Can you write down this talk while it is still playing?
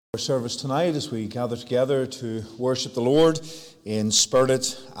Our service tonight as we gather together to worship the Lord in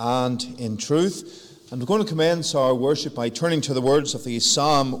spirit and in truth. And we're going to commence our worship by turning to the words of the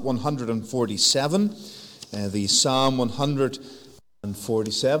Psalm 147. The Psalm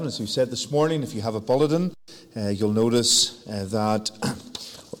 147, as we said this morning, if you have a bulletin, you'll notice that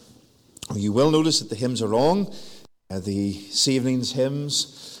you will notice that the hymns are wrong. This evening's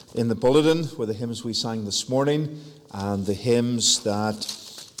hymns in the bulletin were the hymns we sang this morning, and the hymns that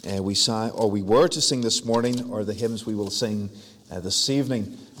we were to sing this morning are the hymns we will sing this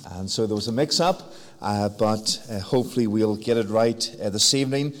evening. And so there was a mix-up, but hopefully we'll get it right this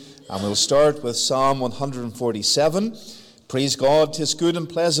evening. And we'll start with Psalm 147. Praise God, 'tis good and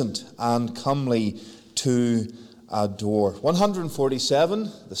pleasant and comely to adore.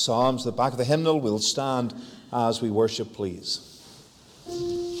 147, the Psalms, the back of the hymnal, will stand as we worship, please.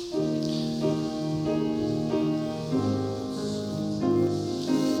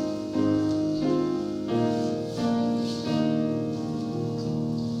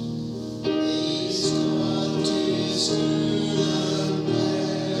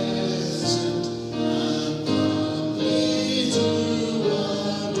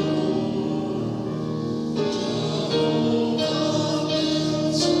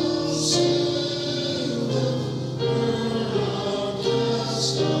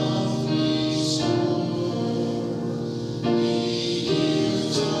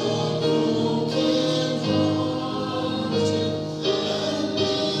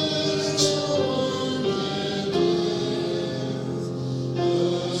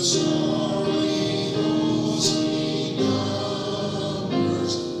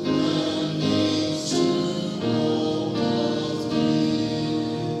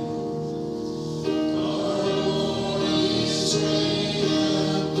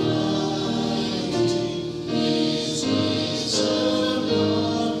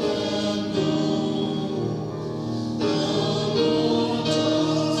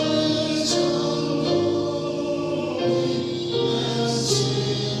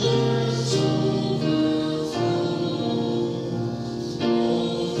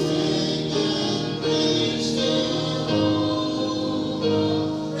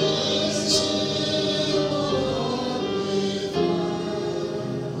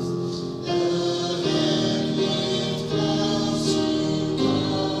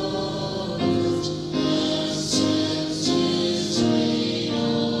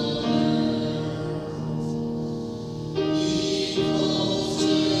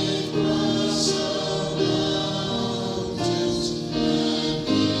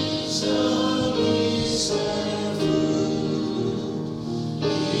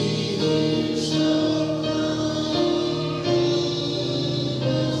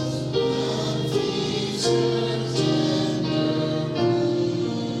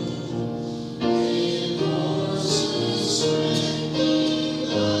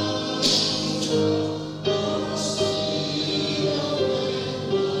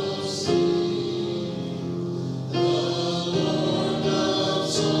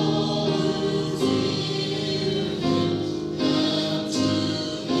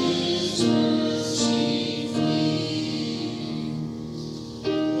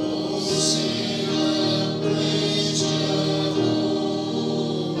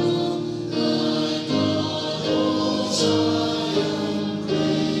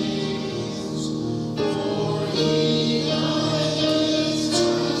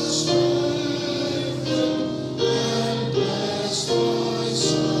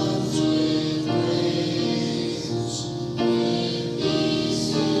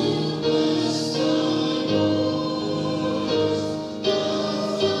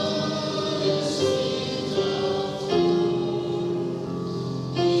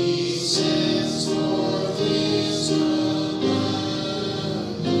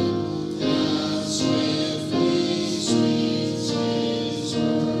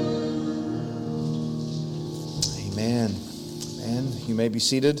 May be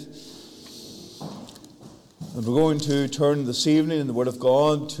seated. And we're going to turn this evening in the Word of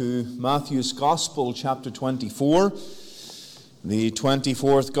God to Matthew's Gospel, chapter 24, the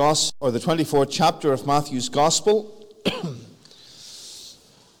 24th chapter of Matthew's Gospel.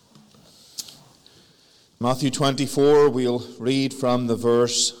 Matthew 24, we'll read from the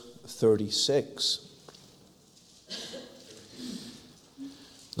verse 36.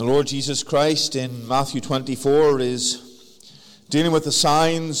 The Lord Jesus Christ in Matthew 24 is dealing with the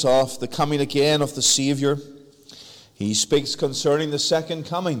signs of the coming again of the Savior. He speaks concerning the second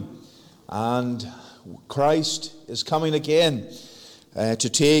coming, and Christ is coming again to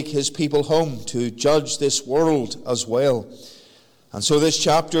take his people home, to judge this world as well. And so this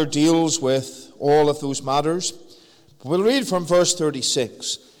chapter deals with all of those matters. We'll read from verse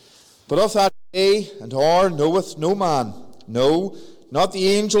 36. But of that day and hour knoweth no man, no, not the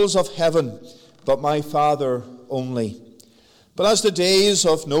angels of heaven, but my Father only. But as the days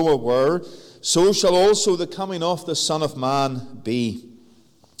of Noah were, so shall also the coming of the Son of Man be.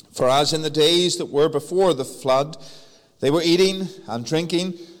 For as in the days that were before the flood, they were eating and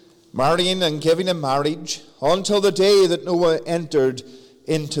drinking, marrying and giving in marriage, until the day that Noah entered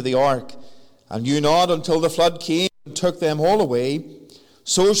into the ark, and knew not until the flood came and took them all away,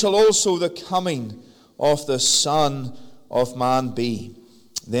 so shall also the coming of the Son of Man be.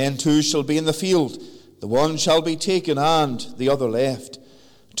 Then two shall be in the field, the one shall be taken and the other left.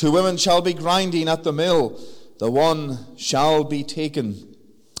 Two women shall be grinding at the mill, the one shall be taken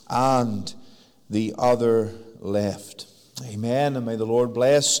and the other left. Amen. And may the Lord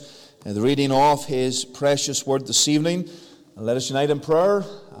bless the reading of his precious word this evening. And let us unite in prayer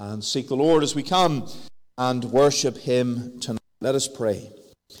and seek the Lord as we come and worship him tonight. Let us pray.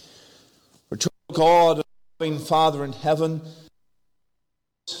 Eternal God, loving Father in heaven,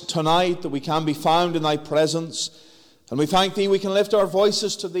 tonight that we can be found in thy presence, and we thank thee we can lift our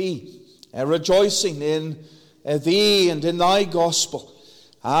voices to thee, rejoicing in thee and in thy gospel,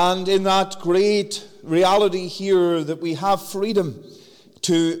 and in that great reality here that we have freedom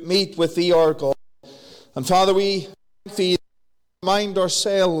to meet with thee, our God. And Father, we thank thee, remind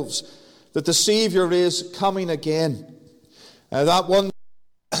ourselves that the Savior is coming again, that one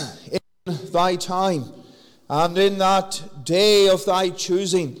in thy time, and in that day of thy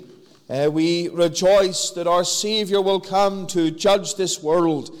choosing, we rejoice that our Savior will come to judge this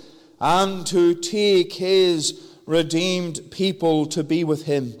world and to take his redeemed people to be with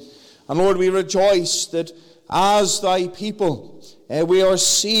him. And Lord, we rejoice that as thy people, we are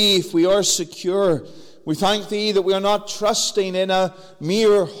safe, we are secure. We thank thee that we are not trusting in a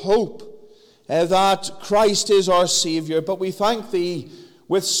mere hope that Christ is our Savior, but we thank thee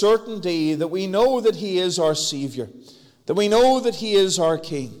with certainty that we know that he is our Savior, that we know that he is our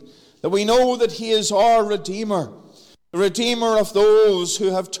King, that we know that he is our Redeemer, the Redeemer of those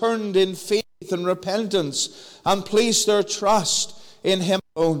who have turned in faith and repentance and placed their trust in him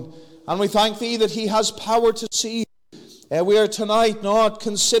alone. And we thank thee that he has power to save. We are tonight not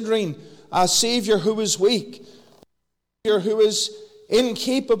considering a Savior who is weak, a Savior who is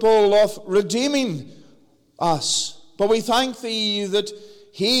incapable of redeeming us, but we thank thee that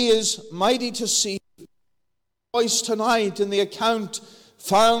he is mighty to save. Rejoice tonight in the account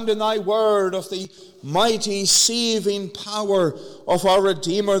found in thy word of the mighty saving power of our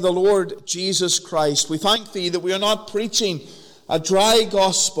Redeemer, the Lord Jesus Christ. We thank thee that we are not preaching a dry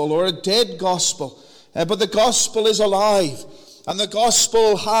gospel or a dead gospel, but the gospel is alive, and the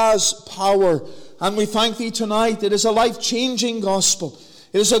gospel has power. And we thank thee tonight, it is a life-changing gospel.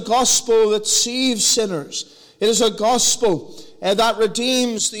 It is a gospel that saves sinners. It is a gospel that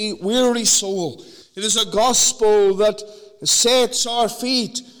redeems the weary soul. It is a gospel that sets our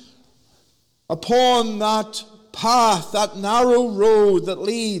feet upon that path, that narrow road that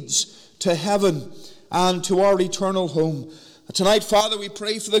leads to heaven and to our eternal home. And tonight, Father, we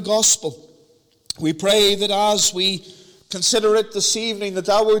pray for the gospel. We pray that as we consider it this evening, that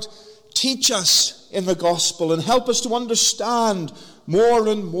thou would teach us in the gospel and help us to understand more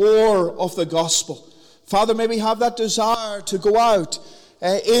and more of the gospel. Father, may we have that desire to go out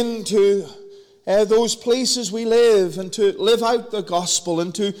into those places we live and to live out the gospel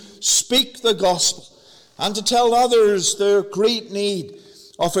and to speak the gospel and to tell others their great need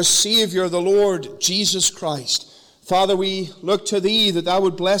of a Savior, the Lord Jesus Christ. Father, we look to thee that thou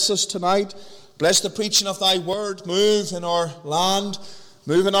would bless us tonight. Bless the preaching of thy word. Move in our land.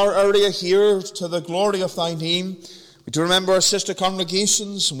 Move in our area here to the glory of thy name. We do remember our sister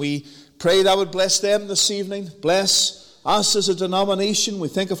congregations, and we pray thou would bless them this evening. Bless us as a denomination. We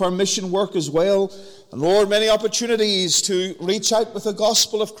think of our mission work as well. And Lord, many opportunities to reach out with the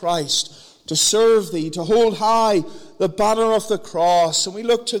gospel of Christ, to serve thee, to hold high the banner of the cross. And we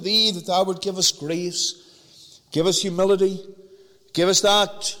look to thee that thou would give us grace, give us humility, give us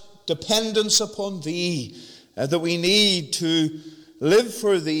that dependence upon thee that we need to live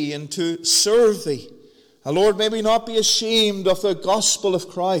for thee and to serve thee. And Lord, may we not be ashamed of the gospel of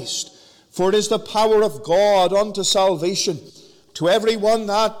Christ, for it is the power of God unto salvation to every one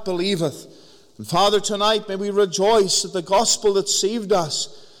that believeth. And Father, tonight may we rejoice that the gospel that saved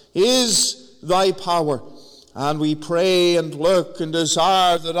us is thy power. And we pray and look and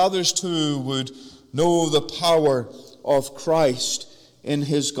desire that others too would know the power of Christ in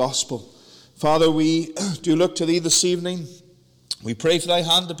his gospel. Father, we do look to thee this evening. We pray for thy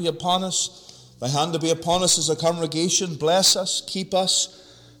hand to be upon us. thy hand to be upon us as a congregation. Bless us, keep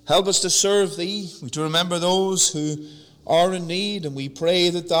us, help us to serve thee. We do remember those who are in need, and we pray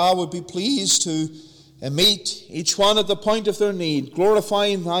that thou would be pleased to meet each one at the point of their need,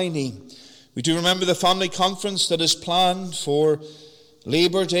 glorifying thy name. We do remember the family conference that is planned for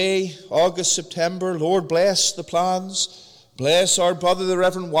Labour Day, August, September. Lord, bless the plans. Bless our brother, the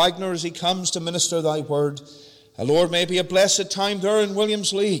Reverend Wagner, as he comes to minister thy word. Lord, may it be a blessed time there in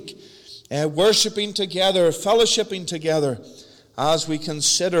Williams Lake, worshipping together, fellowshipping together, as we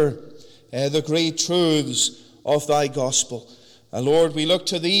consider the great truths of thy gospel. Lord, we look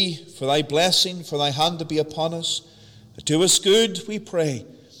to thee for thy blessing, for thy hand to be upon us. Do us good, we pray,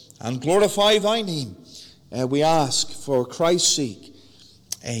 and glorify thy name. We ask for Christ's sake.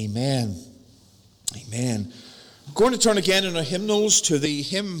 Amen. Amen. We're going to turn again in our hymnals to the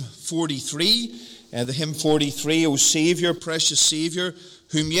hymn 43. The hymn 43, O Saviour, precious Saviour,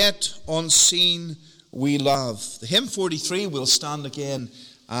 whom yet unseen we love. The hymn 43 will stand again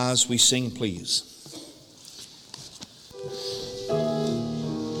as we sing, please.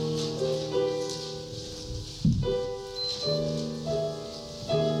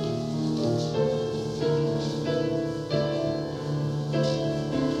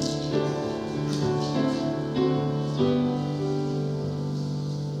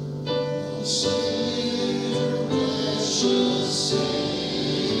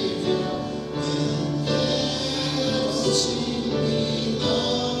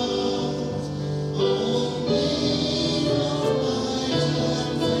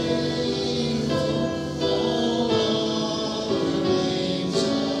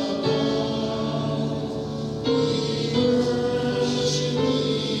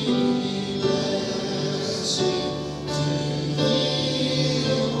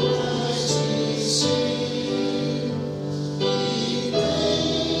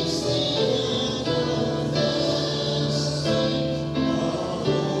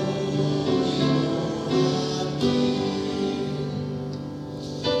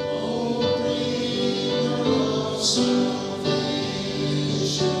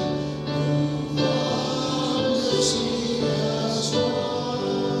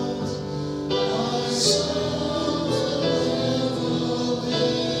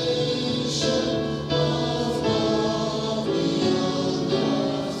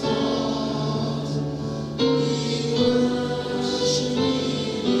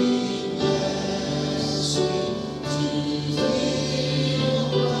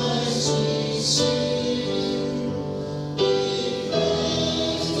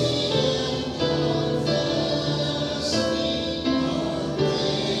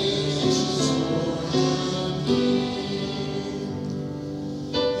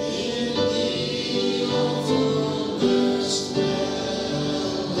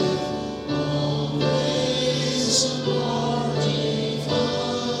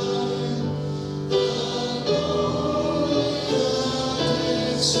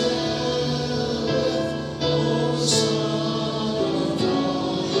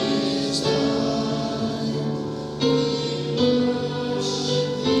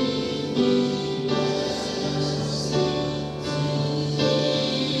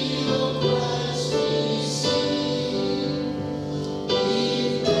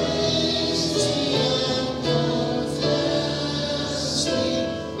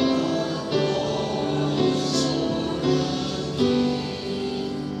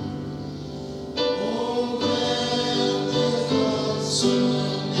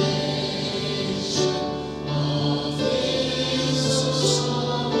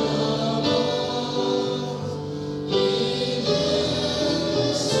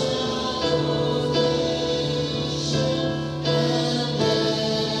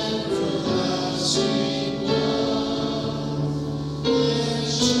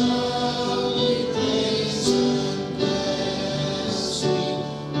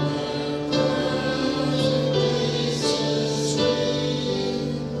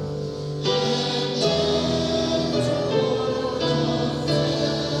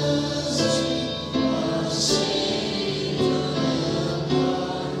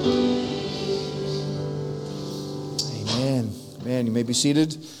 You may be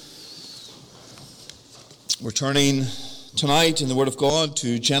seated. We're turning tonight in the Word of God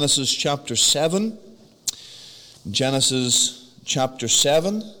to Genesis chapter 7. Genesis chapter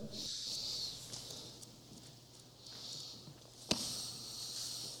 7.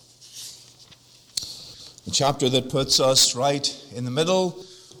 The chapter that puts us right in the middle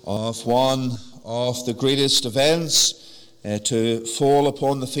of one of the greatest events to fall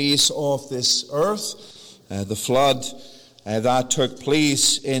upon the face of this earth, the flood that took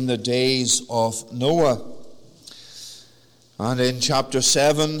place in the days of Noah. And in chapter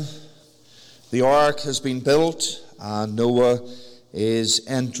 7, the ark has been built, and Noah is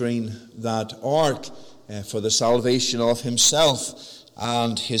entering that ark for the salvation of himself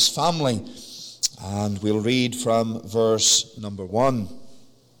and his family. And we'll read from verse number 1.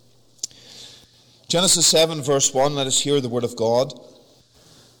 Genesis 7, verse 1, let us hear the word of God.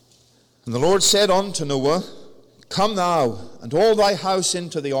 And the Lord said unto Noah, Come thou, and all thy house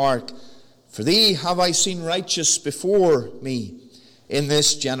into the ark, for thee have I seen righteous before me in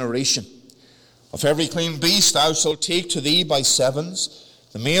this generation. Of every clean beast thou shalt take to thee by sevens,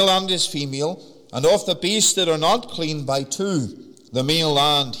 the male and his female, and of the beasts that are not clean by two, the male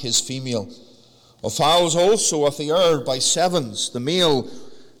and his female. Of fowls also of the air by sevens, the male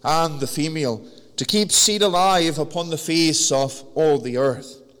and the female, to keep seed alive upon the face of all the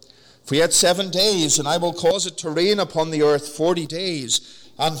earth. For yet 7 days, and I will cause it to rain upon the earth 40 days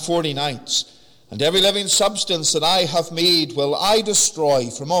and 40 nights. And every living substance that I have made will I destroy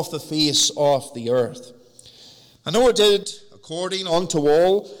from off the face of the earth. And Noah did according unto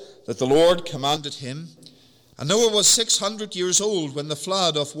all that the Lord commanded him. And Noah was 600 years old when the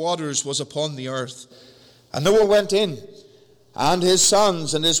flood of waters was upon the earth. And Noah went in, and his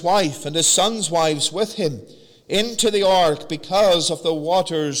sons and his wife and his sons' wives with him, into the ark because of the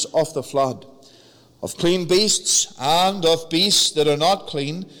waters of the flood, of clean beasts and of beasts that are not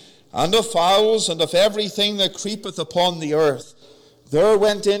clean, and of fowls and of everything that creepeth upon the earth. There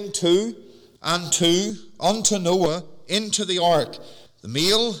went in two and two unto Noah into the ark, the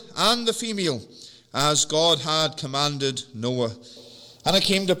male and the female, as God had commanded Noah. And it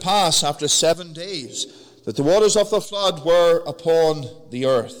came to pass after 7 days that the waters of the flood were upon the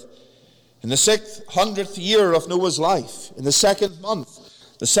earth. In the 600th year of Noah's life, in the 2nd month,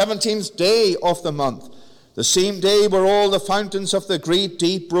 the 17th day of the month, the same day were all the fountains of the great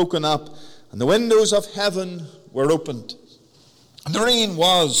deep broken up, and the windows of heaven were opened. And the rain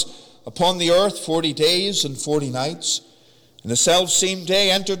was upon the earth 40 days and 40 nights. In the selfsame day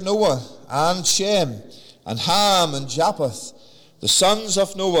entered Noah, and Shem, and Ham, and Japheth, the sons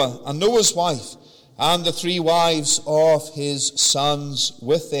of Noah, and Noah's wife, and the 3 wives of his sons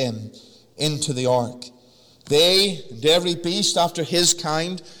with them, into the ark. They and every beast after his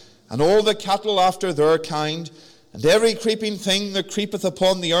kind, and all the cattle after their kind, and every creeping thing that creepeth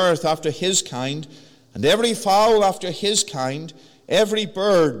upon the earth after his kind, and every fowl after his kind, every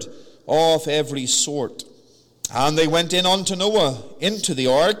bird of every sort. And they went in unto Noah into the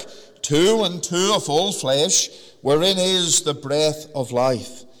ark, 2 and 2 of all flesh, wherein is the breath of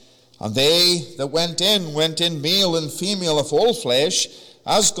life. And they that went in male and female of all flesh,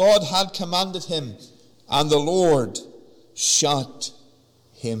 as God had commanded him, and the Lord shut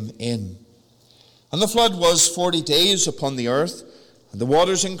him in. And the flood was 40 days upon the earth, and the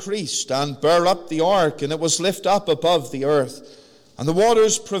waters increased, and bare up the ark, and it was lift up above the earth. And the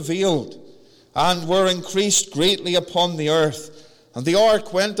waters prevailed, and were increased greatly upon the earth. And the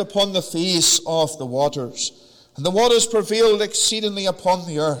ark went upon the face of the waters. And the waters prevailed exceedingly upon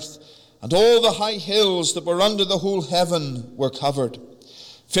the earth, and all the high hills that were under the whole heaven were covered.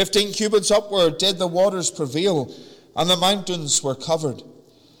 15 cubits upward did the waters prevail, and the mountains were covered.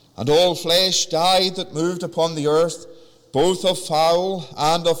 And all flesh died that moved upon the earth, both of fowl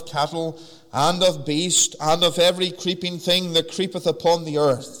and of cattle, and of beast, and of every creeping thing that creepeth upon the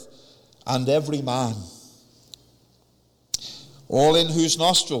earth, and every man, all in whose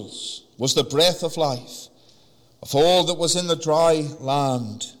nostrils was the breath of life, of all that was in the dry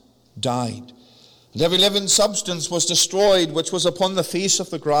land, died. And every living substance was destroyed which was upon the face of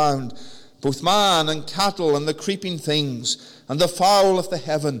the ground, both man and cattle and the creeping things, and the fowl of the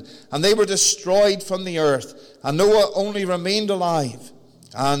heaven, and they were destroyed from the earth. And Noah only remained alive,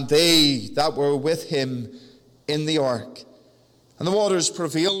 and they that were with him in the ark. And the waters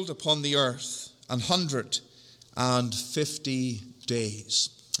prevailed upon the earth 150 days.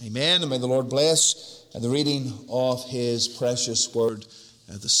 Amen. And may the Lord bless the reading of his precious word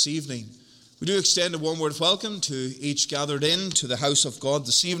this evening. We do extend a warm word of welcome to each gathered in to the house of God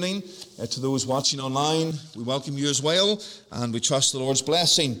this evening. To those watching online, we welcome you as well, and we trust the Lord's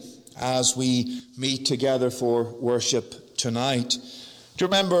blessing as we meet together for worship tonight. Do you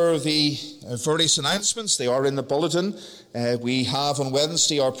remember the various announcements? They are in the bulletin. We have on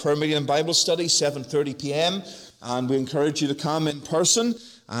Wednesday our prayer meeting and Bible study, 7:30 p.m, and we encourage you to come in person.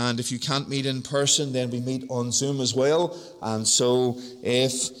 And if you can't meet in person, then we meet on Zoom as well. And so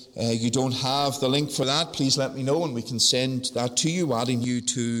if you don't have the link for that, please let me know and we can send that to you, adding you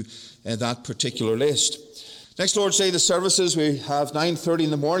to that particular list. Next Lord's Day, the services, we have 9:30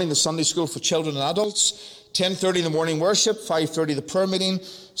 in the morning, the Sunday school for children and adults. 10:30 the morning worship, 5:30 the prayer meeting,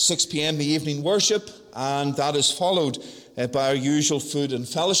 6 p.m. the evening worship, and that is followed by our usual food and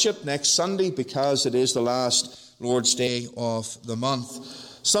fellowship next Sunday, because it is the last Lord's Day of the month.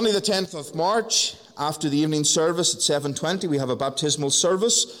 Sunday the 10th of March, after the evening service at 7:20, we have a baptismal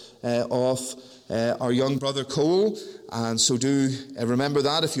service of our young brother Cole. And so do remember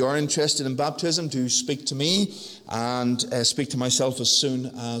that. If you are interested in baptism, do speak to me and speak to myself as soon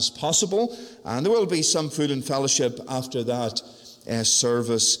as possible. And there will be some food and fellowship after that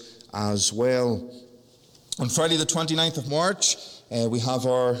service as well. On Friday the 29th of March, we have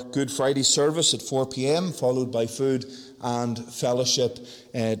our Good Friday service at 4 p.m, followed by food and fellowship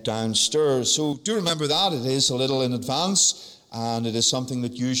downstairs. So do remember that. It is a little in advance, and it is something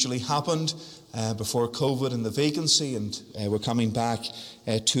that usually happened before COVID and the vacancy, and we're coming back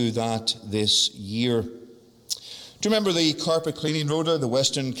to that this year. Do you remember the carpet cleaning rota, the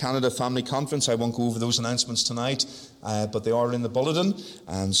Western Canada Family Conference? I won't go over those announcements tonight, but they are in the bulletin,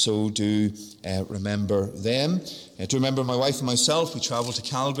 and so do remember them. Do remember my wife and myself, we travel to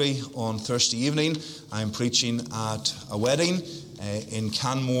Calgary on Thursday evening. I'm preaching at a wedding in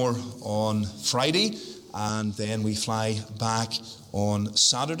Canmore on Friday, and then we fly back on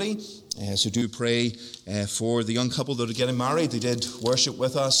Saturday. So do pray for the young couple that are getting married. They did worship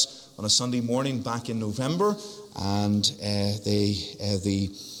with us on a Sunday morning back in November, and the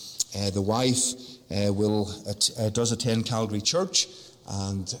wife does attend Calgary Church,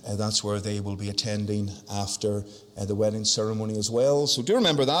 and that's where they will be attending after the wedding ceremony as well. So do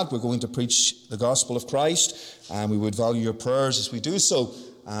remember that. We're going to preach the gospel of Christ, and we would value your prayers as we do so,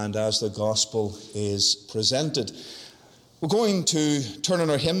 and as the gospel is presented. We're going to turn in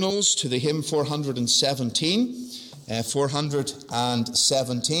our hymnals to the hymn 417.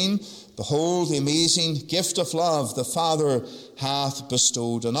 417. Behold the amazing gift of love the Father hath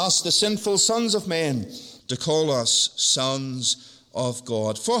bestowed on us, the sinful sons of men, to call us sons of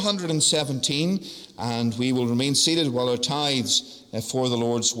God. 417, and we will remain seated while our tithes for the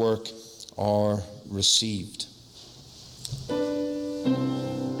Lord's work are received.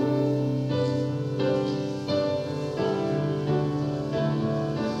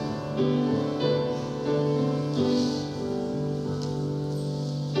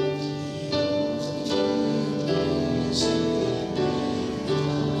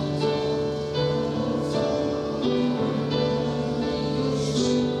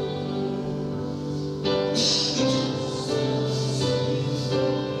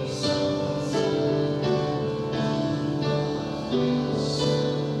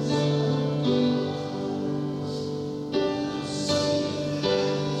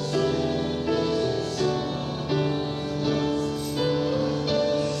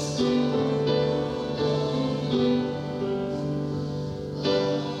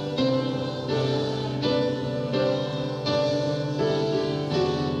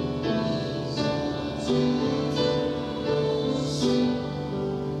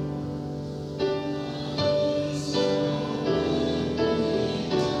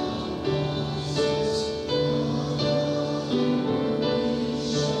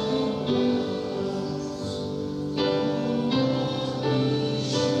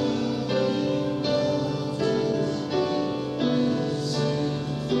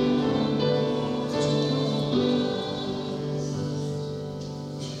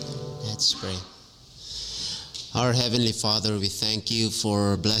 Our Heavenly Father, we thank you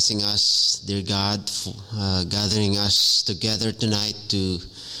for blessing us, dear God, for gathering us together tonight to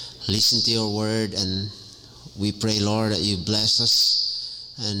listen to your word. And we pray, Lord, that you bless us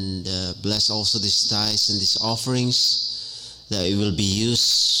and bless also these tithes and these offerings, that it will be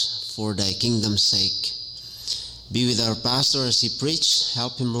used for thy kingdom's sake. Be with our pastor as he preach.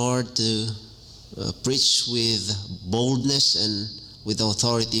 Help him, Lord, to preach with boldness and with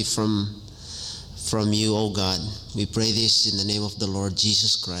authority from you, O God. We pray this in the name of the Lord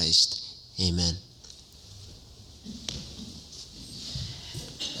Jesus Christ. Amen.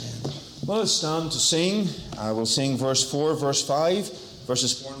 Well, let's stand to sing. I will sing verse 4, verse 5,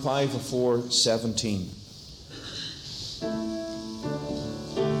 verses 4 and 5 of 417.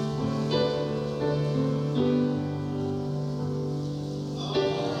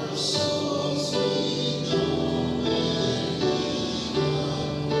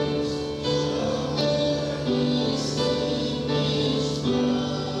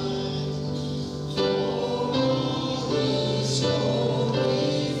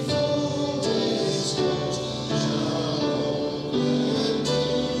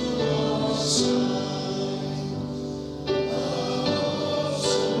 Son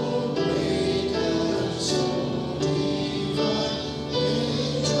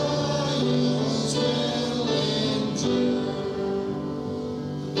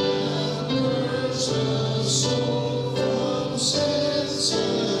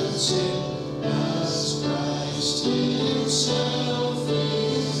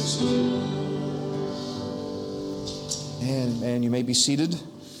and you may be seated.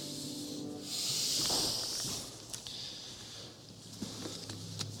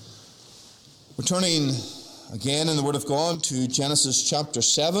 We're turning again in the Word of God to Genesis chapter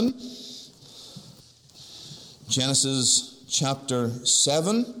 7. Genesis chapter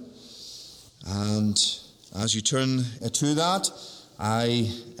 7. And as you turn to that,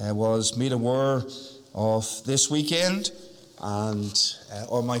 I was made aware of this weekend, and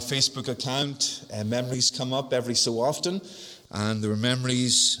on my Facebook account, memories come up every so often. And there were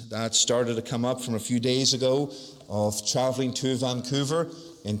memories that started to come up from a few days ago of travelling to Vancouver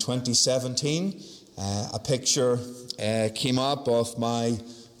in 2017. A picture came up of my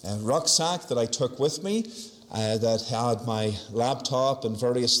rucksack that I took with me that had my laptop and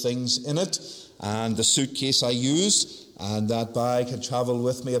various things in it, and the suitcase I used, and that bag had travelled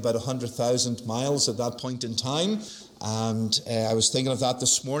with me about 100,000 miles at that point in time. And I was thinking of that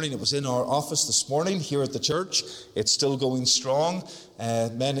this morning. It was in our office this morning here at the church. It's still going strong.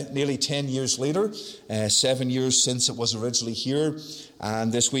 Nearly 10 years later, 7 years since it was originally here.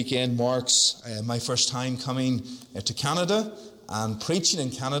 And this weekend marks my first time coming to Canada and preaching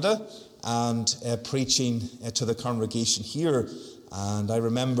in Canada and preaching to the congregation here. And I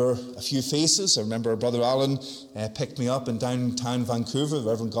remember a few faces. I remember Brother Alan picked me up in downtown Vancouver.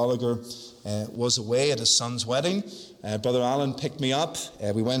 Reverend Gallagher was away at his son's wedding. Brother Alan picked me up.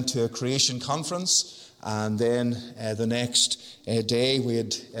 We went to a creation conference, and then the next day we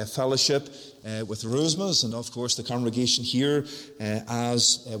had fellowship with the Rosemas and of course the congregation here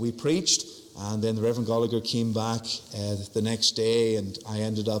as we preached. And then the Reverend Gallagher came back the next day, and I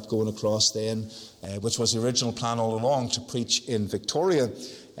ended up going across then, which was the original plan all along, to preach in Victoria.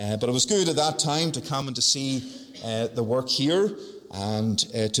 But it was good at that time to come and to see the work here and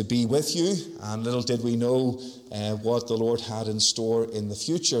to be with you. And little did we know what the Lord had in store in the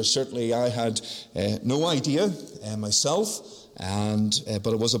future. Certainly I had no idea myself,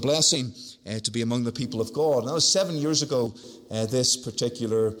 but it was a blessing to be among the people of God. And that was 7 years ago this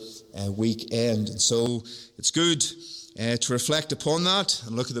particular weekend. And so it's good to reflect upon that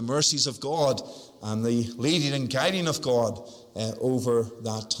and look at the mercies of God and the leading and guiding of God over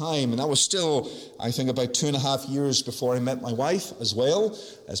that time. And that was still, I think, about 2.5 years before I met my wife as well,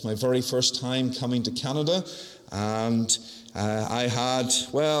 as my very first time coming to Canada. And I had,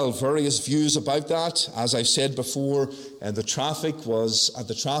 various views about that. As I've said before, the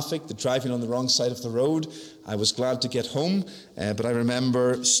driving on the wrong side of the road. I was glad to get home, but I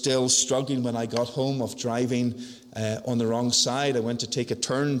remember still struggling when I got home of driving on the wrong side. I went to take a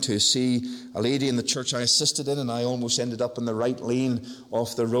turn to see a lady in the church I assisted in, and I almost ended up in the right lane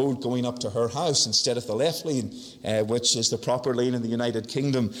of the road going up to her house instead of the left lane, which is the proper lane in the United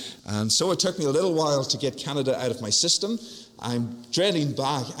Kingdom. And so it took me a little while to get Canada out of my system. I'm dreading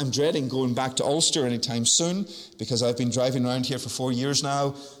going back to Ulster anytime soon, because I've been driving around here for 4 years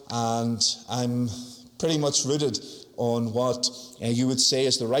now, and I'm pretty much rooted on what you would say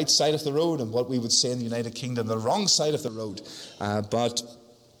is the right side of the road and what we would say in the United Kingdom, the wrong side of the road. But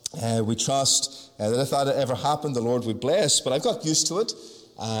we trust that if that ever happened, the Lord would bless. But I've got used to it,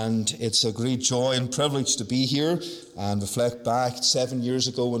 and it's a great joy and privilege to be here and reflect back 7 years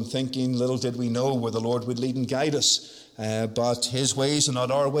ago and thinking, little did we know where the Lord would lead and guide us. But his ways are not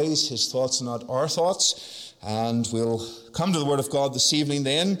our ways, his thoughts are not our thoughts. And we'll come to the Word of God this evening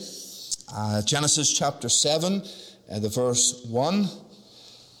then. Genesis chapter 7, the verse 1.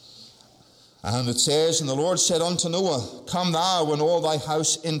 And it says, And the Lord said unto Noah, Come thou and all thy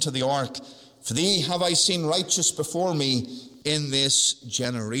house into the ark, for thee have I seen righteous before me in this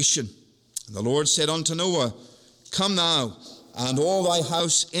generation. And the Lord said unto Noah, Come thou and all thy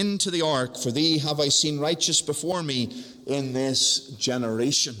house into the ark, for thee have I seen righteous before me in this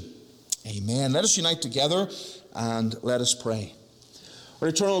generation. Amen. Let us unite together and let us pray. Our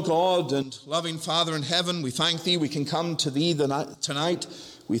eternal God and loving Father in heaven, we thank thee we can come to thee tonight.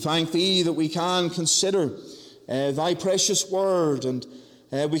 We thank thee that we can consider thy precious word, and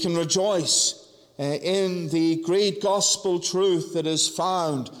we can rejoice in the great gospel truth that is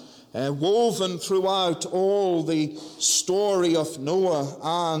found woven throughout all the story of Noah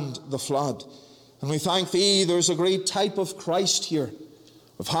and the flood. And we thank thee there's a great type of Christ here,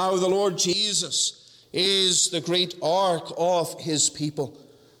 of how the Lord Jesus is the great ark of his people.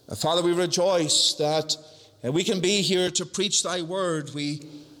 Father, we rejoice that we can be here to preach thy word. We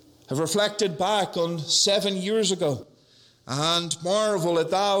have reflected back on 7 years ago and marvel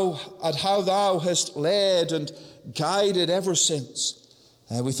at how thou hast led and guided ever since.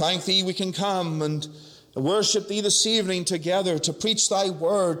 We thank thee we can come and worship thee this evening together, to preach thy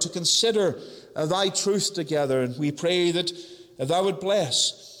word, to consider thy truth together. And we pray that thou would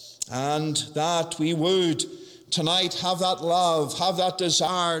bless, and that we would tonight have that love, have that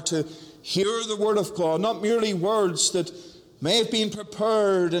desire to hear the word of God, not merely words that may have been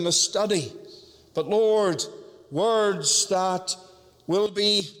prepared in a study, but Lord, words that will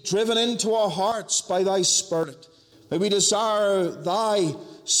be driven into our hearts by thy Spirit. May we desire thy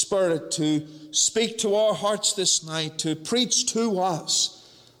Spirit to speak to our hearts this night, to preach to us,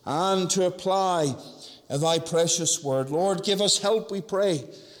 and to apply thy precious word. Lord, give us help, we pray.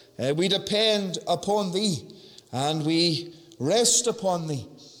 We depend upon thee, and we rest upon thee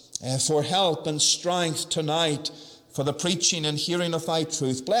for help and strength tonight for the preaching and hearing of thy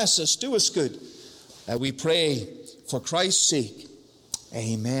truth. Bless us, do us good. We pray for Christ's sake.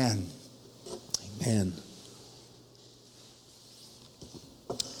 Amen. Amen.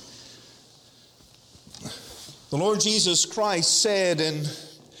 The Lord Jesus Christ said in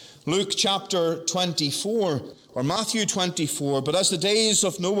Luke chapter 24, or Matthew 24, "But as the days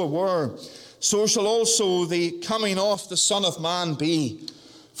of Noah were, so shall also the coming of the Son of Man be.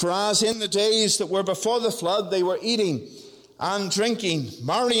 For as in the days that were before the flood, they were eating and drinking,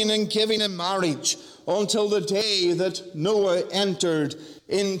 marrying and giving in marriage, until the day that Noah entered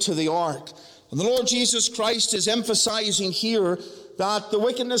into the ark." And the Lord Jesus Christ is emphasizing here that the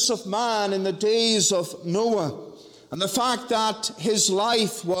wickedness of man in the days of Noah, and the fact that his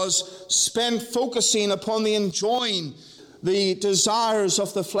life was spent focusing upon the enjoying the desires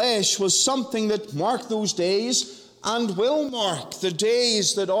of the flesh, was something that marked those days and will mark the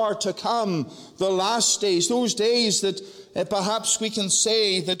days that are to come, the last days, those days that perhaps we can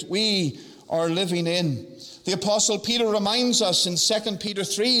say that we are living in. The Apostle Peter reminds us in 2 Peter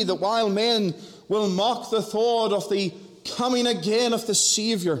 3 that while men will mock the thought of the coming again of the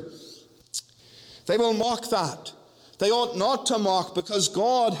Savior, they will mock that. They ought not to mock, because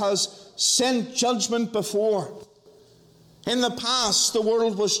God has sent judgment before. In the past, the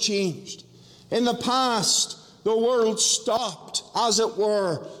world was changed. In the past, the world stopped, as it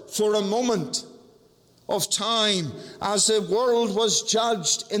were, for a moment of time, as the world was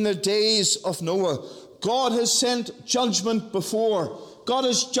judged in the days of Noah. God has sent judgment before. God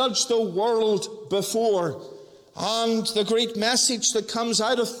has judged the world before. And the great message that comes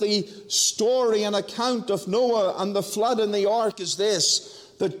out of the story and account of Noah and the flood and the ark is this: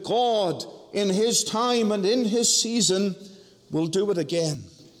 that God, in his time and in his season, will do it again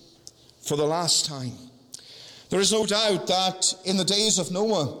for the last time. There is no doubt that in the days of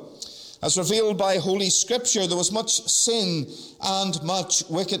Noah, as revealed by Holy Scripture, there was much sin and much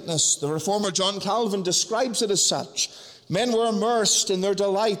wickedness. The reformer John Calvin describes it as such. Men were immersed in their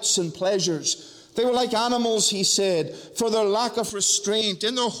delights and pleasures. They were like animals, he said, for their lack of restraint,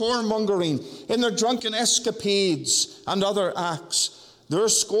 in their whoremongering, in their drunken escapades and other acts. Their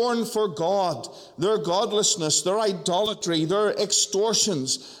scorn for God, their godlessness, their idolatry, their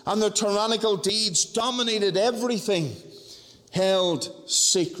extortions, and their tyrannical deeds dominated everything held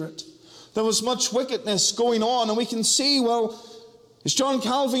sacred. There was much wickedness going on, and we can see, well, is John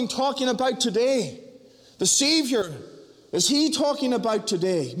Calvin talking about today? The Savior, is he talking about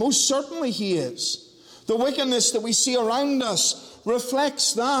today? Most certainly he is. The wickedness that we see around us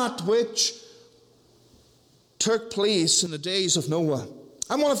reflects that which took place in the days of Noah.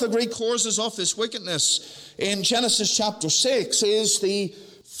 And one of the great causes of this wickedness in Genesis chapter 6 is the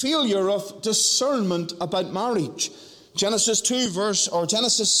failure of discernment about marriage. Genesis 6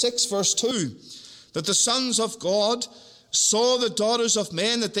 verse 2, that the sons of God saw the daughters of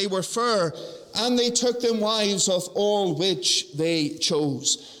men that they were fair, and they took them wives of all which they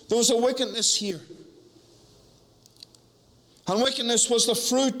chose. There was a wickedness here. And wickedness was the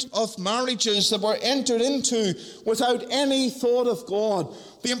fruit of marriages that were entered into without any thought of God.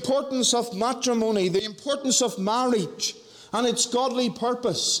 The importance of matrimony, the importance of marriage, and its godly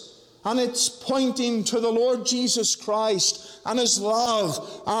purpose, and its pointing to the Lord Jesus Christ and his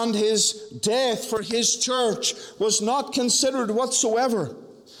love and his death for his church was not considered whatsoever.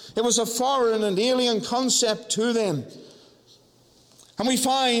 It was a foreign and alien concept to them. And we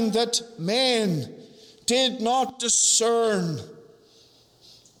find that men did not discern.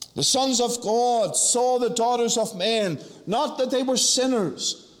 The sons of God saw the daughters of men, not that they were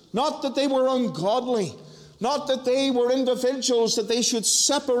sinners, not that they were ungodly, not that they were individuals that they should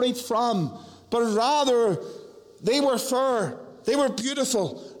separate from, but rather they were fair, they were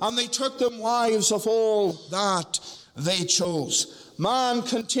beautiful, and they took them wives of all that they chose. Man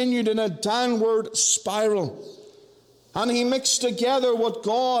continued in a downward spiral, and he mixed together what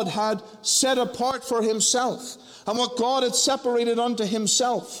God had set apart for himself and what God had separated unto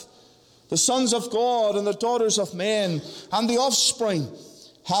himself. The sons of God and the daughters of men and the offspring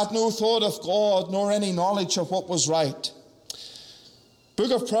had no thought of God nor any knowledge of what was right.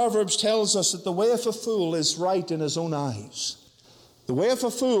 Book of Proverbs tells us that the way of a fool is right in his own eyes. The way of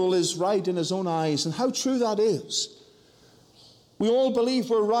a fool is right in his own eyes. And how true that is. We all believe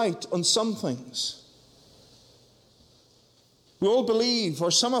we're right on some things. We all believe, or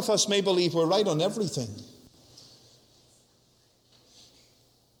some of us may believe, we're right on everything.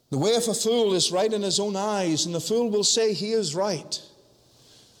 The way of a fool is right in his own eyes, and the fool will say he is right.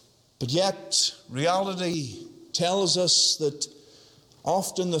 But yet, reality tells us that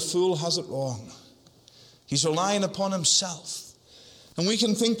often the fool has it wrong. He's relying upon himself. And we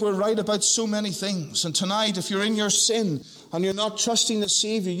can think we're right about so many things. And tonight, if you're in your sin and you're not trusting the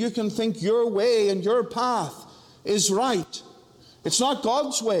Savior, you can think your way and your path is right. It's not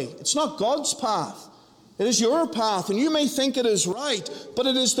God's way. It's not God's path. It is your path, and you may think it is right, but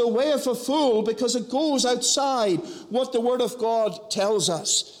it is the way of a fool because it goes outside what the Word of God tells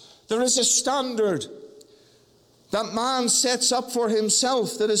us. There is a standard that man sets up for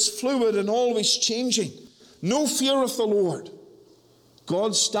himself that is fluid and always changing. No fear of the Lord.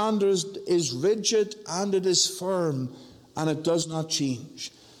 God's standard is rigid and it is firm, and it does not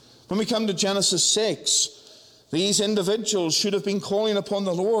change. When we come to Genesis 6, these individuals should have been calling upon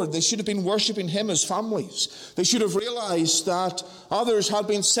the Lord. They should have been worshiping Him as families. They should have realized that others had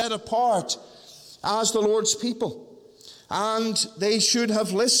been set apart as the Lord's people. And they should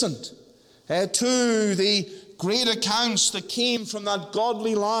have listened to the great accounts that came from that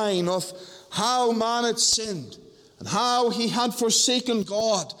godly line of how man had sinned and how he had forsaken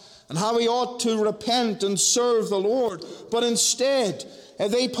God and how he ought to repent and serve the Lord. But instead,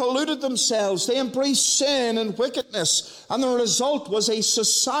 they polluted themselves. They embraced sin and wickedness. And the result was a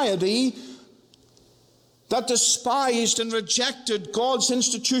society that despised and rejected God's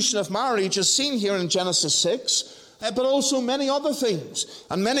institution of marriage, as seen here in Genesis 6, but also many other things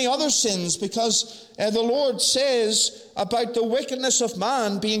and many other sins, because the Lord says about the wickedness of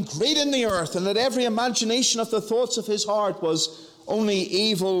man being great in the earth, and that every imagination of the thoughts of his heart was only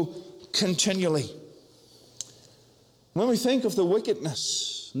evil continually. When we think of the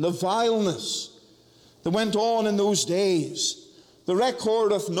wickedness and the vileness that went on in those days, the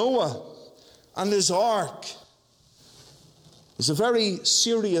record of Noah and his ark is a very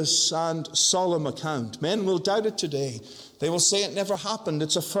serious and solemn account. Men will doubt it today. They will say it never happened.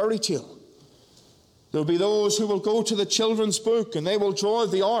 It's a fairy tale. There will be those who will go to the children's book and they will draw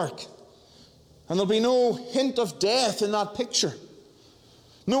the ark. And there will be no hint of death in that picture.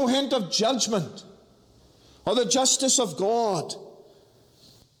 No hint of judgment or the justice of God.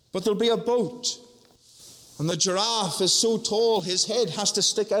 But there will be a boat. And the giraffe is so tall his head has to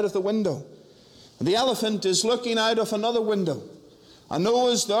stick out of the window. And the elephant is looking out of another window. And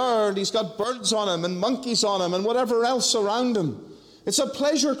Noah's there, and he's got birds on him and monkeys on him and whatever else around him. It's a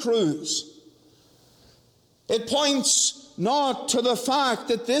pleasure cruise. It points not to the fact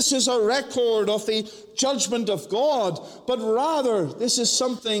that this is a record of the judgment of God, but rather this is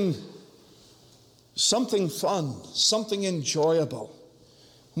something fun, something enjoyable.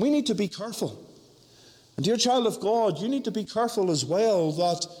 We need to be careful. And dear child of God, you need to be careful as well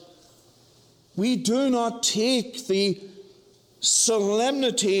that we do not take the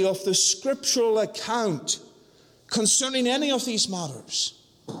solemnity of the scriptural account concerning any of these matters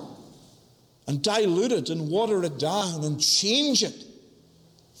and dilute it and water it down and change it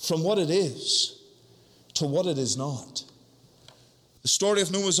from what it is to what it is not. The story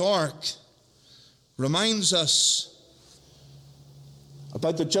of Noah's Ark reminds us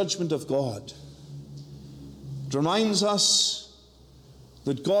about the judgment of God. It reminds us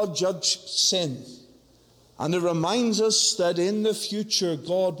that God judged sin. And it reminds us that in the future,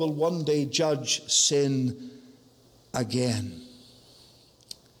 God will one day judge sin again.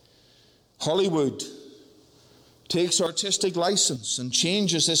 Hollywood takes artistic license and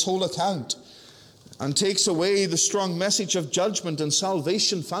changes this whole account and takes away the strong message of judgment and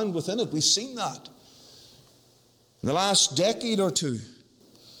salvation found within it. We've seen that in the last decade or two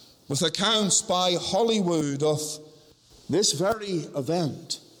with accounts by Hollywood of this very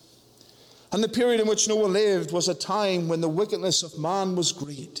event. And the period in which Noah lived was a time when the wickedness of man was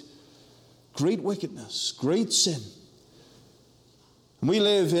great. Great wickedness, great sin. And we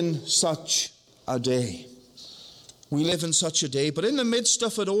live in such a day. We live in such a day. But in the midst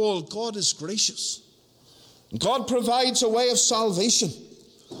of it all, God is gracious. God provides a way of salvation.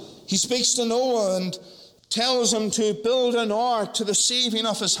 He speaks to Noah and tells him to build an ark to the saving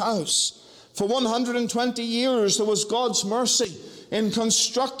of his house. For 120 years there was God's mercy in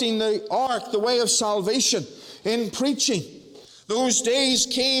constructing the ark, the way of salvation, in preaching. Those days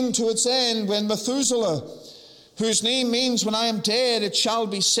came to its end when Methuselah, whose name means when I am dead it shall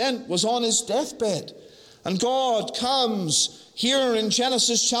be sent, was on his deathbed. And God comes here in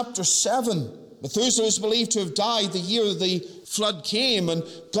Genesis chapter 7. Methuselah is believed to have died the year the flood came. And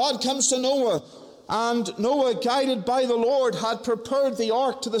God comes to Noah. And Noah, guided by the Lord, had prepared the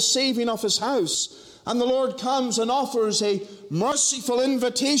ark to the saving of his house. And the Lord comes and offers a merciful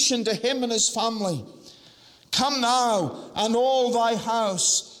invitation to him and his family. Come now, and all thy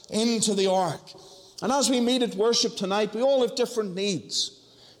house into the ark. And as we meet at worship tonight, we all have different needs.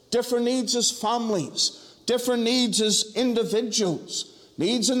 Different needs as families. Different needs as individuals.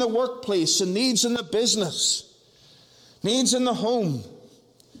 Needs in the workplace and needs in the business. Needs in the home.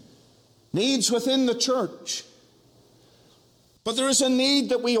 Needs within the church. But there is a need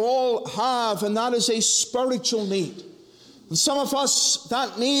that we all have, and that is a spiritual need. And some of us,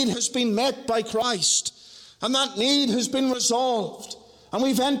 that need has been met by Christ. And that need has been resolved. And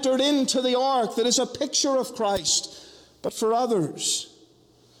we've entered into the ark that is a picture of Christ. But for others,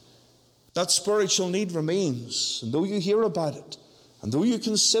 that spiritual need remains. And though you hear about it, and though you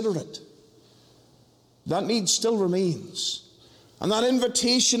consider it, that need still remains. And that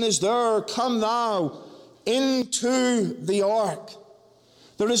invitation is there. Come thou into the ark.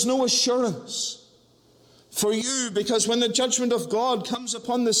 There is no assurance for you, because when the judgment of God comes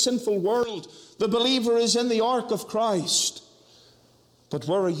upon the sinful world, the believer is in the ark of Christ. But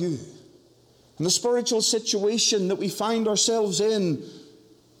where are you? And the spiritual situation that we find ourselves in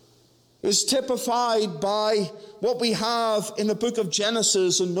is typified by what we have in the book of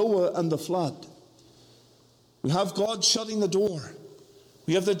Genesis and Noah and the flood. We have God shutting the door.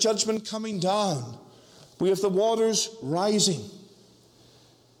 We have the judgment coming down. We have the waters rising.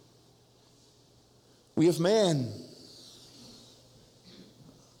 We have men.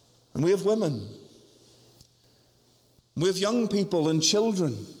 And we have women. We have young people and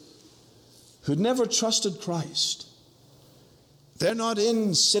children who'd never trusted Christ. They're not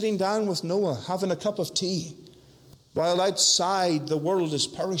in sitting down with Noah having a cup of tea while outside the world is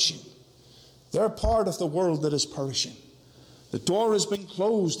perishing. They're part of the world that is perishing. The door has been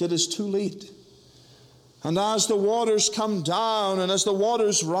closed. It is too late. And as the waters come down and as the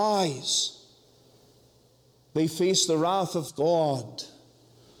waters rise, they face the wrath of God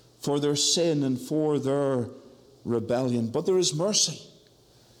for their sin and for their rebellion. But there is mercy,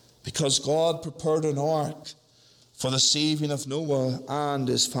 because God prepared an ark for the saving of Noah and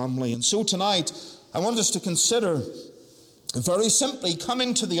his family. And so tonight, I want us to consider very simply, come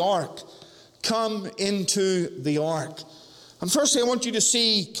into the ark. Come into the ark. And firstly, I want you to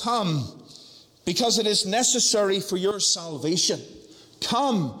see, come, because it is necessary for your salvation.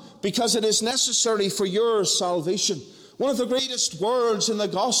 Come, because it is necessary for your salvation. One of the greatest words in the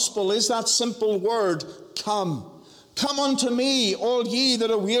gospel is that simple word, come. Come unto me, all ye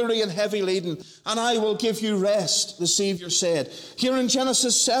that are weary and heavy laden, and I will give you rest, the Savior said. Here in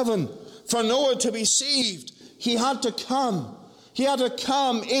Genesis 7, for Noah to be saved, he had to come. He had to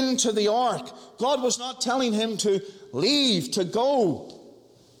come into the ark. God was not telling him to leave, to go.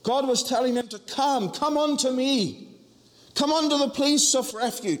 God was telling him to come. Come unto me. Come unto the place of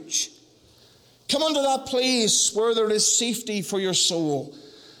refuge. Come unto that place where there is safety for your soul.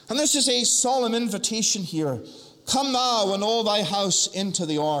 And this is a solemn invitation here. Come thou and all thy house into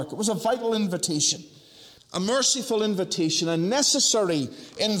the ark. It was a vital invitation, a merciful invitation, a necessary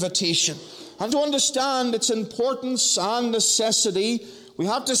invitation. And to understand its importance and necessity, we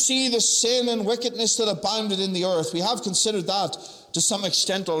have to see the sin and wickedness that abounded in the earth. We have considered that to some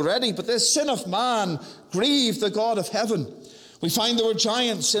extent already, but the sin of man grieved the God of heaven. We find there were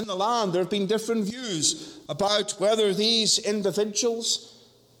giants in the land. There have been different views about whether these individuals,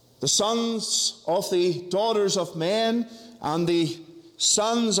 the sons of the daughters of men and the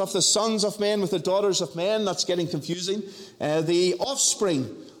sons of men with the daughters of men, that's getting confusing, the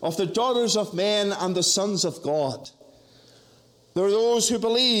offspring of the daughters of men and the sons of God. There are those who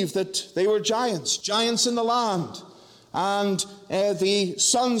believe that they were giants in the land, and the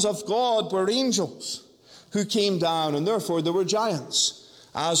sons of God were angels who came down, and therefore there were giants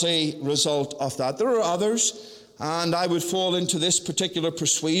as a result of that. There are others, and I would fall into this particular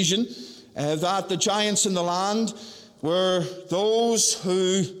persuasion, that the giants in the land were those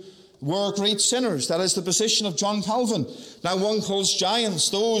who were great sinners. That is the position of John Calvin. Now one calls giants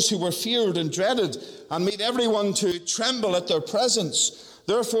those who were feared and dreaded and made everyone to tremble at their presence.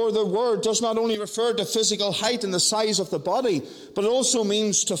 Therefore the word does not only refer to physical height and the size of the body, but it also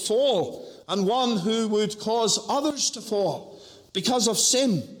means to fall, and one who would cause others to fall because of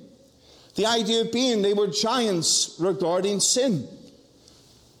sin. The idea being they were giants regarding sin.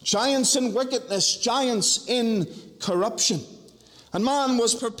 Giants in wickedness, giants in corruption. And man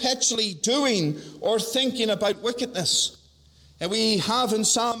was perpetually doing or thinking about wickedness. And we have in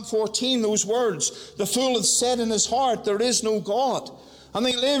Psalm 14 those words, the fool hath said in his heart, there is no God. And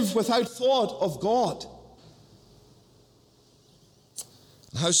they live without thought of God.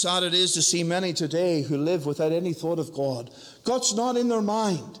 How sad it is to see many today who live without any thought of God. God's not in their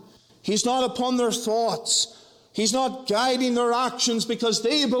mind. He's not upon their thoughts. He's not guiding their actions because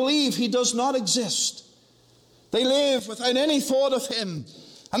they believe He does not exist. They live without any thought of Him.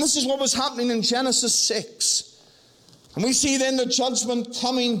 And this is what was happening in Genesis 6. And we see then the judgment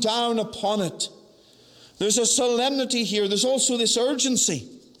coming down upon it. There's a solemnity here. There's also this urgency.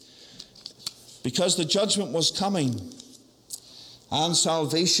 Because the judgment was coming and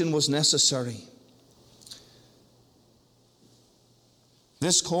salvation was necessary.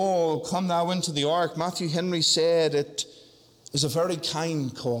 This call, come thou into the ark, Matthew Henry said it is a very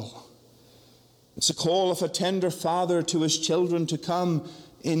kind call. It's a call of a tender father to his children to come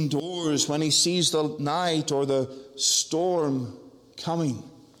indoors when he sees the night or the storm coming.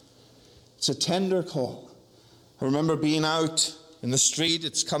 It's a tender call. I remember being out in the street,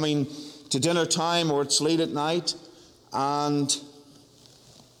 it's coming to dinner time or it's late at night, and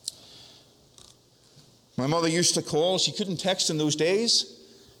my mother used to call. She couldn't text in those days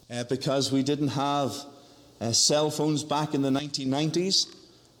because we didn't have cell phones back in the 1990s.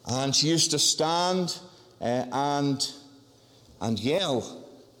 And she used to stand and yell.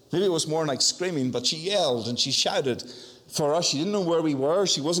 Maybe it was more like screaming, but she yelled and she shouted for us. She didn't know where we were.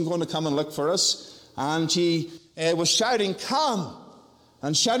 She wasn't going to come and look for us. And she was shouting, come,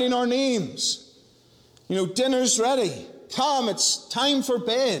 and shouting our names. You know, dinner's ready. Come, it's time for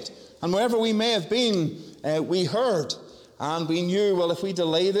bed. And wherever we may have been, we heard. And we knew, well, if we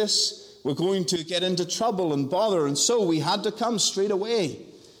delay this, we're going to get into trouble and bother. And so we had to come straight away.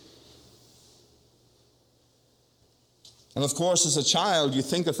 And of course, as a child, you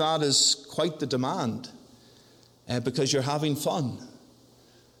think of that as quite the demand because you're having fun.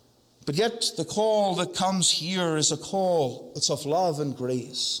 But yet, the call that comes here is a call that's of love and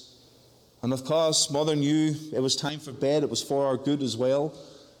grace. And of course, Mother knew it was time for bed. It was for our good as well.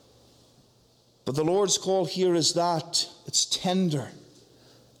 But the Lord's call here is that it's tender.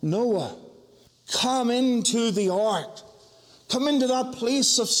 Noah, come into the ark. Come into that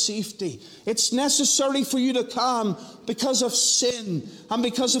place of safety. It's necessary for you to come because of sin and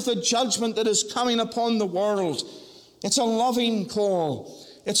because of the judgment that is coming upon the world. It's a loving call.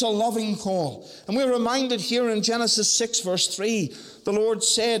 It's a loving call. And we're reminded here in Genesis 6 verse 3, the Lord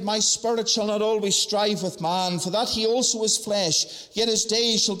said, my spirit shall not always strive with man, for that he also is flesh, yet his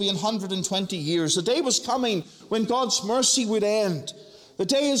days shall be 120 years. The day was coming when God's mercy would end. The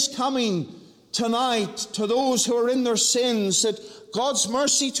day is coming tonight to those who are in their sins, that God's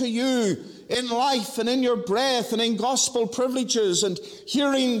mercy to you in life and in your breath and in gospel privileges and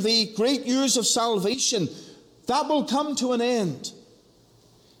hearing the great news of salvation, that will come to an end.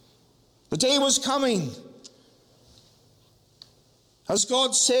 The day was coming. As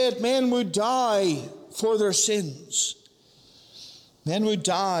God said, men would die for their sins. Men would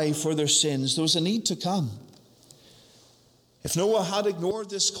die for their sins. There was a need to come. If Noah had ignored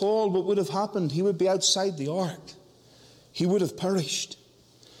this call, what would have happened? He would be outside the ark. He would have perished.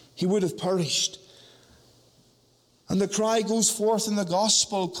 He would have perished. And the cry goes forth in the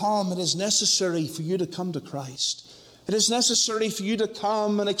gospel, come, it is necessary for you to come to Christ. It is necessary for you to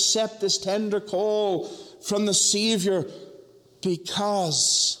come and accept this tender call from the Savior,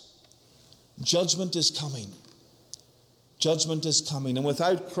 because judgment is coming. Judgment is coming. And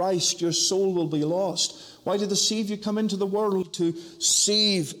without Christ, your soul will be lost. Why did the Savior come into the world? To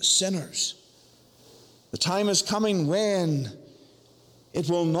save sinners. The time is coming when it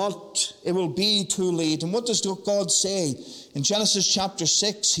will be too late. And what does God say? In Genesis chapter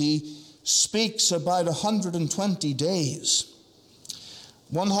 6, He speaks about 120 days.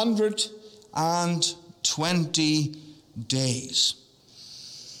 120 days.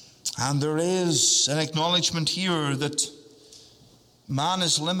 And there is an acknowledgement here that man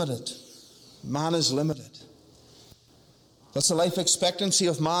is limited. Man is limited. That's the life expectancy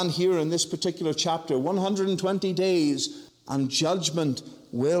of man here in this particular chapter. 120 days and judgment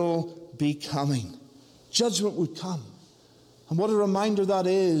will be coming. Judgment would come. And what a reminder that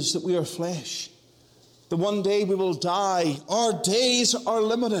is, that we are flesh. That one day we will die. Our days are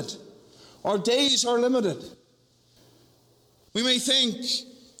limited. Our days are limited. We may think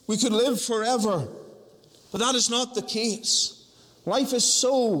we could live forever, but that is not the case. Life is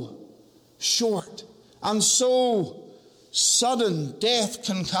so short and so sudden. Death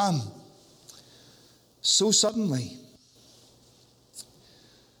can come so suddenly.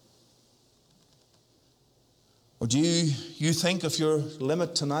 Or do you think of your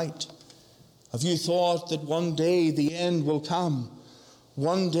limit tonight? Have you thought that one day the end will come?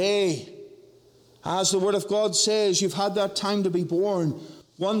 One day, as the Word of God says, you've had that time to be born.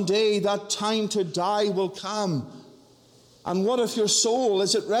 One day that time to die will come. And what if your soul,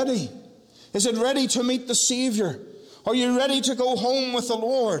 is it ready? Is it ready to meet the Savior? Are you ready to go home with the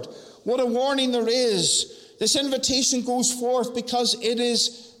Lord? What a warning there is. This invitation goes forth because it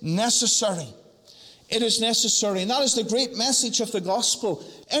is necessary. It is necessary. And that is the great message of the gospel.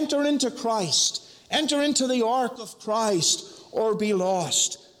 Enter into Christ. Enter into the ark of Christ, or be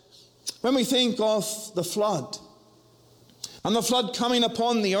lost. When we think of the flood, and the flood coming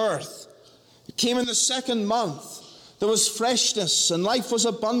upon the earth, it came in the 2nd month. There was freshness and life was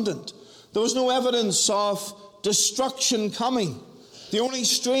abundant. There was no evidence of destruction coming. The only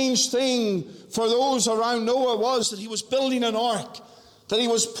strange thing for those around Noah was that he was building an ark, that he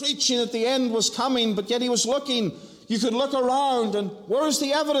was preaching that the end was coming, but yet he was looking. You could look around, and where's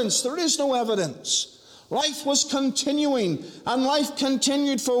the evidence? There is no evidence. Life was continuing, and life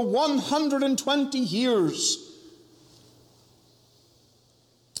continued for 120 years.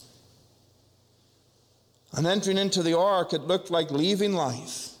 And entering into the ark, it looked like leaving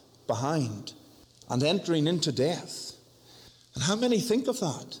life behind and entering into death. And how many think of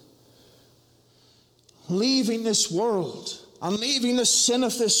that? Leaving this world, and leaving the sin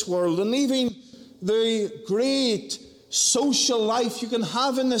of this world, and leaving the great social life you can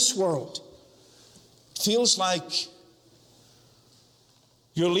have in this world. It feels like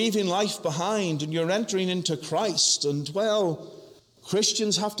you're leaving life behind and you're entering into Christ. And well,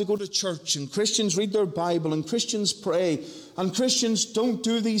 Christians have to go to church, and Christians read their Bible, and Christians pray, and Christians don't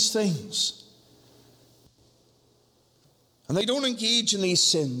do these things. And they don't engage in these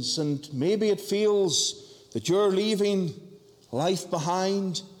sins, and maybe it feels that you're leaving life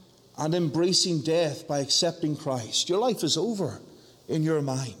behind and embracing death by accepting Christ. Your life is over in your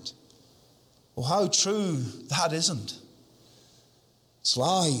mind. Oh, how true that isn't. It's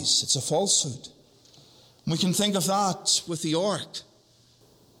lies. It's a falsehood. And we can think of that with the ark.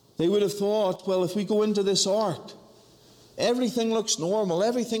 They would have thought, well, if we go into this ark, everything looks normal,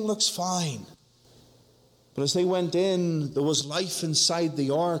 everything looks fine. But as they went in, there was life inside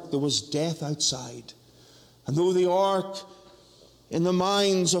the ark, there was death outside. And though the ark, in the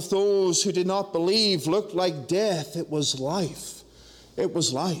minds of those who did not believe, looked like death, it was life. It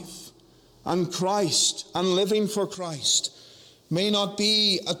was life. And Christ, and living for Christ, may not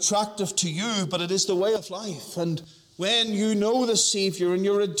be attractive to you, but it is the way of life. And when you know the Savior, and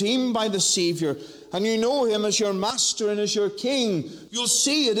you're redeemed by the Savior, and you know Him as your Master and as your King, you'll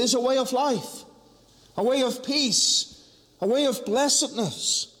see it is a way of life, a way of peace, a way of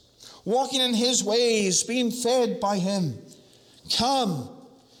blessedness, walking in His ways, being fed by Him. Come,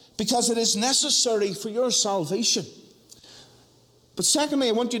 because it is necessary for your salvation. But secondly,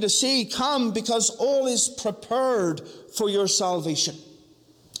 I want you to see, come because all is prepared for your salvation.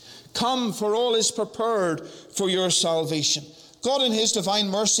 Come, for all is prepared for your salvation. God in His divine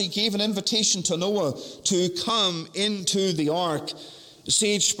mercy gave an invitation to Noah to come into the ark.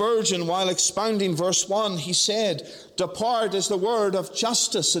 C.H. Spurgeon, while expounding verse 1, he said, "Depart is the word of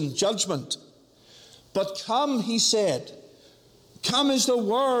justice and judgment. But come," he said, "come is the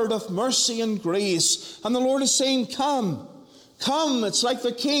word of mercy and grace." And the Lord is saying, come. Come. It's like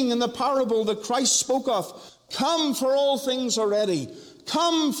the king in the parable that Christ spoke of. Come, for all things are ready.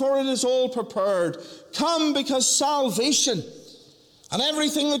 Come, for it is all prepared. Come, because salvation and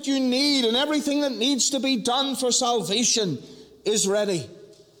everything that you need and everything that needs to be done for salvation is ready.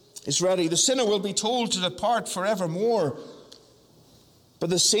 Is ready. The sinner will be told to depart forevermore, but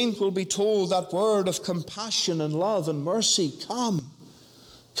the saint will be told that word of compassion and love and mercy. Come.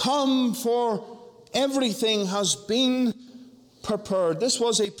 Come, for everything has been prepared. This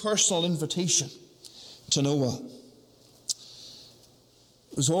was a personal invitation to Noah.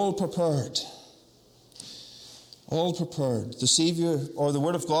 It was all prepared. All prepared. The Savior, or the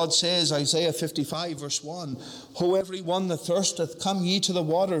Word of God says, Isaiah 55 verse 1, "Ho, every one that thirsteth, come ye to the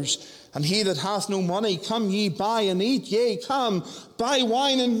waters, and he that hath no money, come ye buy and eat. Yea, come, buy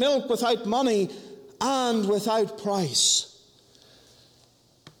wine and milk without money and without price."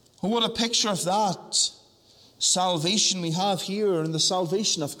 Oh, what a picture of that salvation we have here in the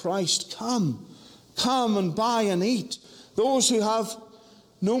salvation of Christ. Come and buy and eat. Those who have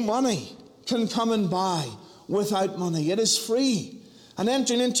no money can come and buy without money. It is free. And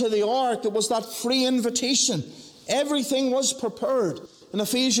entering into the ark, it was that free invitation. Everything was prepared. In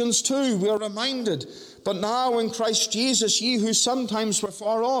Ephesians 2, we are reminded, "But now in Christ Jesus, ye who sometimes were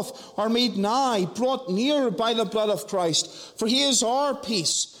far off are made nigh, brought near by the blood of Christ. For He is our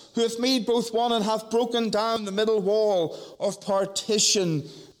peace, who hath made both one, and hath broken down the middle wall of partition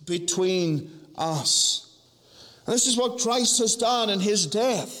between us. And this is what Christ has done in his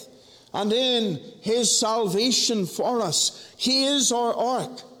death and in his salvation for us. He is our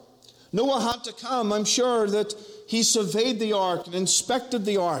ark. Noah had to come. I'm sure that he surveyed the ark and inspected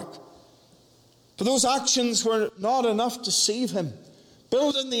the ark. But those actions were not enough to save him.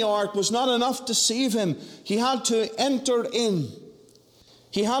 Building the ark was not enough to save him. He had to enter in.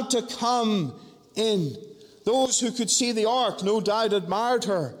 He had to come in. Those who could see the ark no doubt admired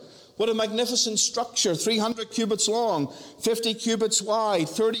her. What a magnificent structure, 300 cubits long, 50 cubits wide,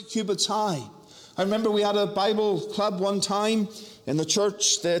 30 cubits high. I remember we had a Bible club one time in the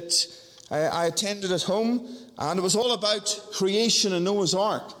church that I attended at home, and it was all about creation in Noah's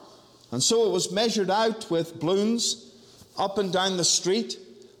Ark. And so it was measured out with balloons up and down the street,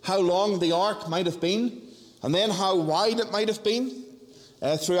 how long the ark might have been, and then how wide it might have been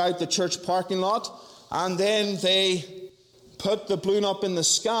throughout the church parking lot. And then they put the balloon up in the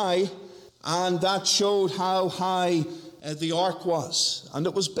sky, and that showed how high the ark was. And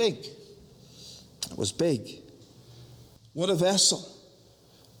it was big. It was big. What a vessel.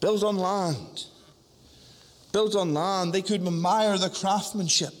 Built on land. Built on land. They could admire the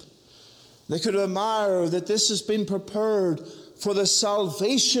craftsmanship. They could admire that this has been prepared for the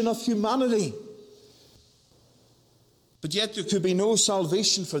salvation of humanity. But yet there could be no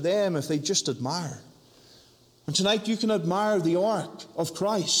salvation for them if they just admire. And tonight you can admire the ark of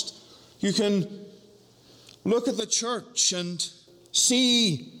Christ. You can look at the church and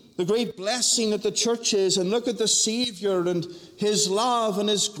see the great blessing that the church is, and look at the Savior and his love and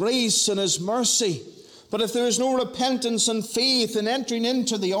his grace and his mercy. But if there is no repentance and faith in entering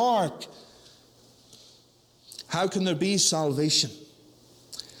into the ark, how can there be salvation?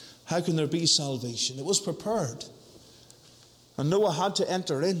 How can there be salvation? It was prepared. And Noah had to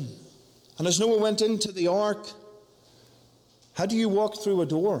enter in. And as Noah went into the ark, how do you walk through a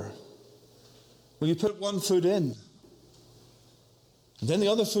door? Well, you put one foot in, and then the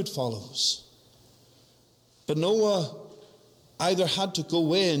other foot follows. But Noah either had to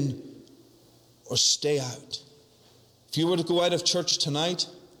go in or stay out. If you were to go out of church tonight,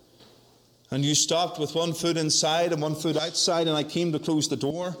 and you stopped with one foot inside and one foot outside, and I came to close the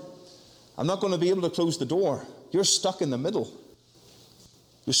door, I'm not going to be able to close the door. You're stuck in the middle.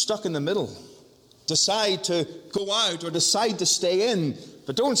 You're stuck in the middle. Decide to go out or decide to stay in,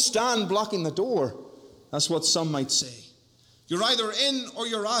 but don't stand blocking the door. That's what some might say. You're either in or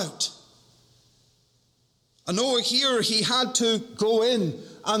you're out. And Noah here, he had to go in,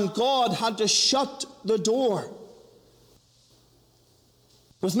 and God had to shut the door.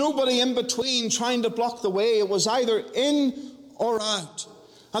 With nobody in between trying to block the way, it was either in or out.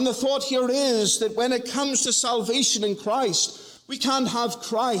 And the thought here is that when it comes to salvation in Christ, we can't have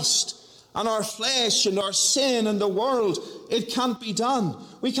Christ and our flesh and our sin and the world. It can't be done.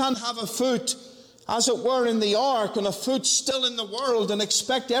 We can't have a foot, as it were, in the ark and a foot still in the world and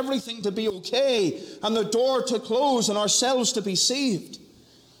expect everything to be okay and the door to close and ourselves to be saved.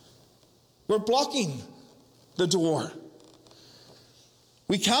 We're blocking the door.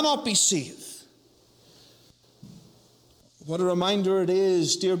 We cannot be saved. What a reminder it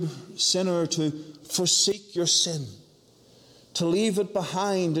is, dear sinner, to forsake your sin, to leave it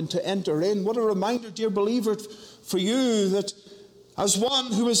behind and to enter in. What a reminder, dear believer, for you that as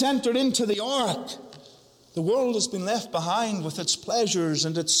one who has entered into the ark, the world has been left behind with its pleasures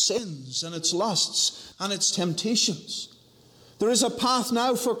and its sins and its lusts and its temptations. There is a path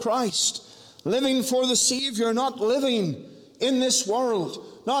now for Christ, living for the Savior, not living in this world,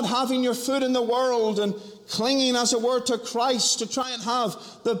 not having your foot in the world and clinging, as it were, to Christ to try and have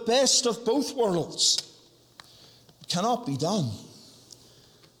the best of both worlds. It cannot be done.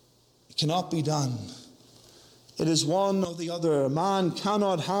 It cannot be done. It is one or the other. A man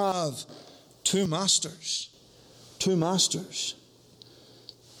cannot have two masters. Two masters.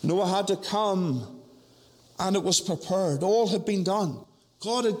 Noah had to come, and it was prepared. All had been done.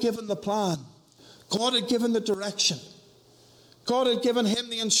 God had given the plan. God had given the direction. God had given him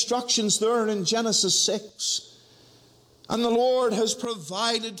the instructions there in Genesis 6. And the Lord has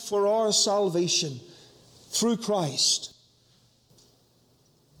provided for our salvation through Christ.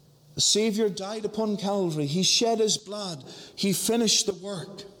 The Savior died upon Calvary. He shed his blood. He finished the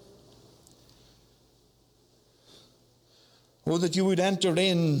work. Oh, that you would enter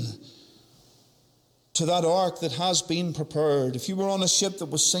in to that ark that has been prepared. If you were on a ship that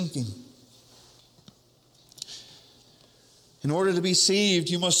was sinking, in order to be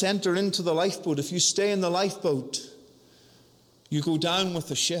saved, you must enter into the lifeboat. If you stay in the lifeboat, you go down with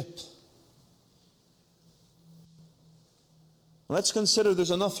the ship. Let's consider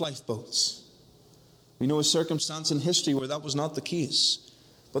there's enough lifeboats. We know a circumstance in history where that was not the case.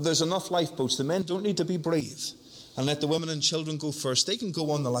 But there's enough lifeboats. The men don't need to be brave and let the women and children go first. They can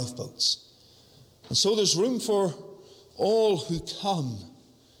go on the lifeboats. And so there's room for all who come,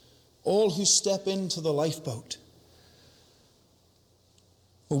 all who step into the lifeboat.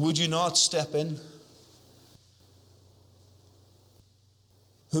 Or would you not step in?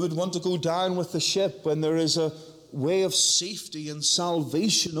 Who would want to go down with the ship when there is a way of safety and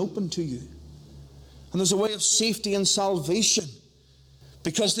salvation open to you? And there's a way of safety and salvation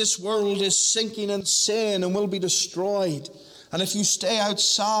because this world is sinking in sin and will be destroyed. And if you stay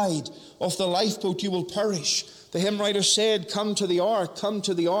outside of the lifeboat, you will perish. The hymn writer said, come to the ark, come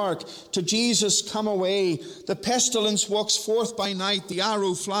to the ark. To Jesus come away. The pestilence walks forth by night, the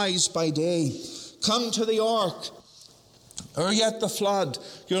arrow flies by day. Come to the ark. Ere yet the flood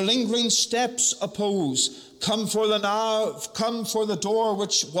your lingering steps oppose. Come for the door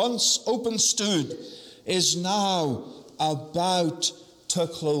which once open stood is now about to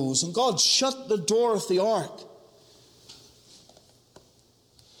close. And God shut the door of the ark.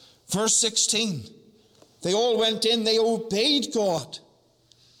 Verse 16. They all went in, they obeyed God.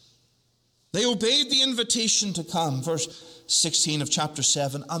 They obeyed the invitation to come. Verse 16 of chapter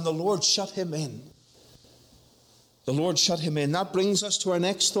 7. And the Lord shut him in. The Lord shut him in. That brings us to our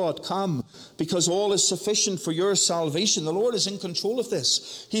next thought. Come, because all is sufficient for your salvation. The Lord is in control of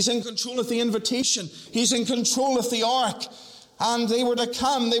this. He's in control of the invitation. He's in control of the ark. And they were to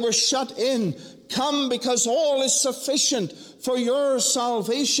come. They were shut in. Come, because all is sufficient for your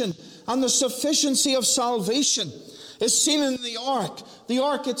salvation. And the sufficiency of salvation is seen in the ark. The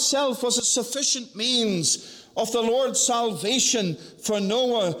ark itself was a sufficient means of the Lord's salvation for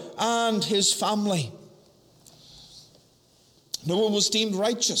Noah and his family. Noah was deemed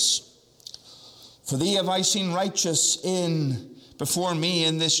righteous. For thee have I seen righteous before me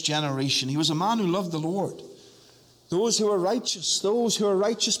in this generation. He was a man who loved the Lord. Those who are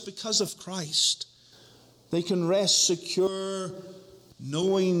righteous because of Christ, they can rest secure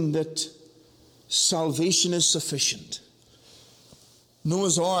knowing that salvation is sufficient.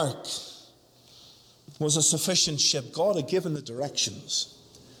 Noah's ark was a sufficient ship. God had given the directions.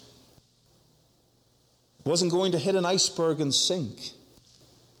 It wasn't going to hit an iceberg and sink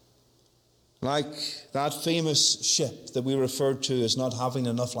like that famous ship that we referred to as not having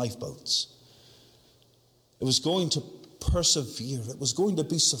enough lifeboats. It was going to persevere. It was going to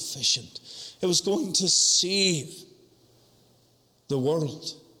be sufficient. It was going to save the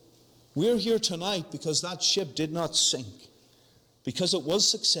world. We're here tonight because that ship did not sink, because it was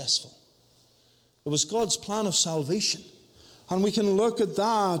successful. It was God's plan of salvation. And we can look at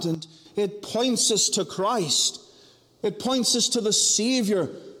that, and it points us to Christ. It points us to the Savior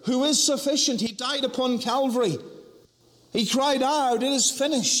who is sufficient. He died upon Calvary. He cried out, it is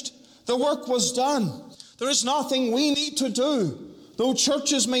finished. The work was done. There is nothing we need to do. Though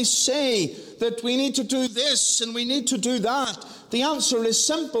churches may say that we need to do this and we need to do that, the answer is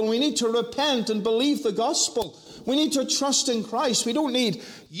simple. We need to repent and believe the gospel. We need to trust in Christ. We don't need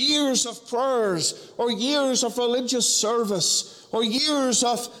years of prayers or years of religious service or years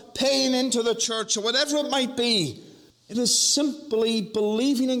of paying into the church or whatever it might be. It is simply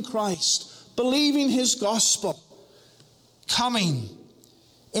believing in Christ, believing his gospel, coming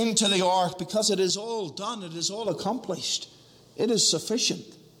into the ark because it is all done, it is all accomplished. It is sufficient.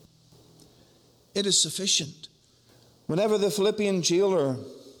 It is sufficient. Whenever the Philippian jailer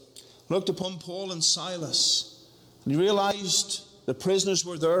looked upon Paul and Silas, and he realized the prisoners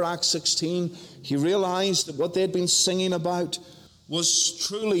were there, Acts 16, he realized that what they had been singing about was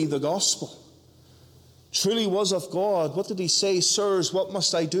truly the gospel, truly was of God. What did he say? Sirs, what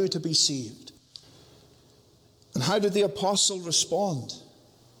must I do to be saved? And how did the apostle respond?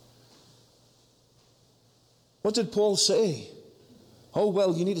 What did Paul say? Oh,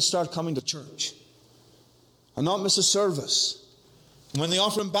 well, you need to start coming to church and not miss a service. And when the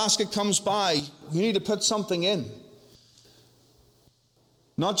offering basket comes by, you need to put something in.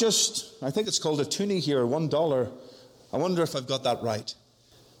 Not just, I think it's called a toonie here, $1. I wonder if I've got that right.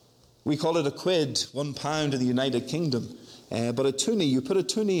 We call it a quid, £1 in the United Kingdom. But a toonie, you put a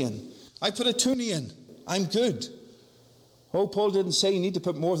toonie in. I put a toonie in. I'm good. Oh, Paul didn't say you need to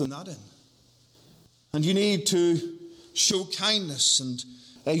put more than that in. And you need to show kindness, and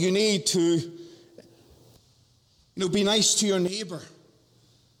you need to be nice to your neighbor.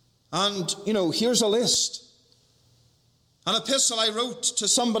 And, here's a list. An epistle I wrote to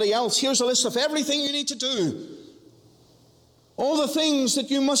somebody else. Here's a list of everything you need to do. All the things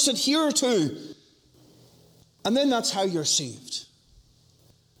that you must adhere to. And then that's how you're saved.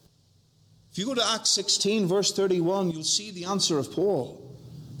 If you go to Acts 16, verse 31, you'll see the answer of Paul.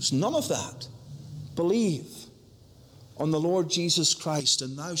 There's none of that. Believe. on the Lord Jesus Christ,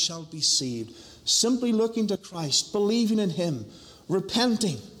 and thou shalt be saved. Simply looking to Christ, believing in him,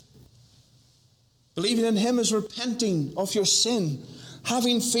 repenting. Believing in him is repenting of your sin,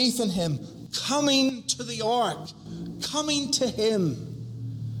 having faith in him, coming to the ark, coming to him.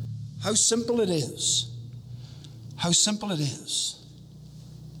 How simple it is. How simple it is.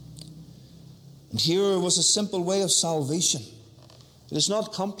 And here was a simple way of salvation. It is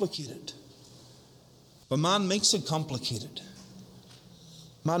not complicated. But man makes it complicated.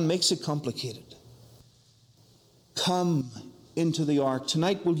 Man makes it complicated. Come into the ark.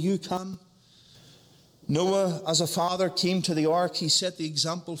 Tonight, will you come? Noah, as a father, came to the ark. He set the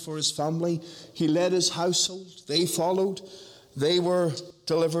example for his family. He led his household. They followed. They were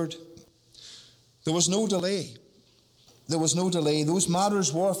delivered. There was no delay. There was no delay. Those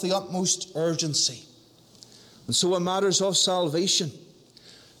matters were of the utmost urgency. And so in matters of salvation,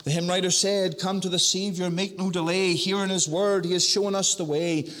 the hymn writer said, come to the Saviour, make no delay. Here in his word, he has shown us the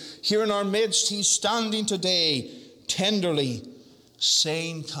way. Here in our midst, he's standing today, tenderly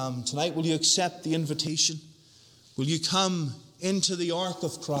saying, come. Tonight, will you accept the invitation? Will you come into the ark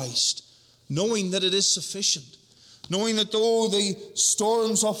of Christ, knowing that it is sufficient, knowing that though the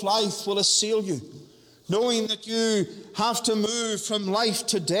storms of life will assail you, knowing that you have to move from life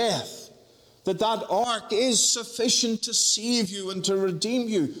to death, that ark is sufficient to save you and to redeem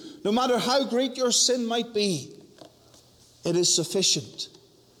you, no matter how great your sin might be. It is sufficient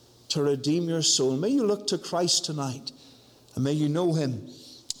to redeem your soul. May you look to Christ tonight, and may you know him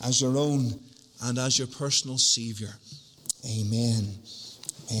as your own and as your personal Saviour. Amen.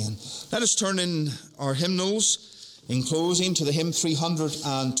 Amen. Let us turn in our hymnals in closing to the hymn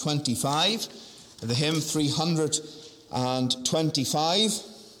 325. The hymn 325.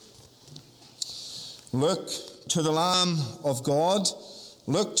 Look to the Lamb of God.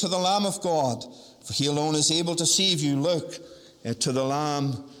 Look to the Lamb of God, for he alone is able to save you. Look to the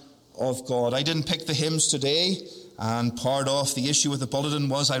Lamb of God. I didn't pick the hymns today, and part of the issue with the bulletin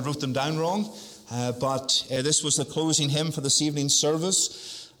was I wrote them down wrong. But this was the closing hymn for this evening's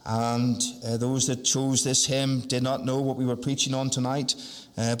service, and those that chose this hymn did not know what we were preaching on tonight.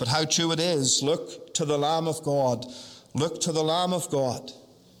 But how true it is. Look to the Lamb of God. Look to the Lamb of God.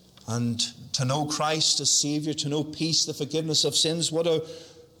 And to know Christ as Saviour, to know peace, the forgiveness of sins, what are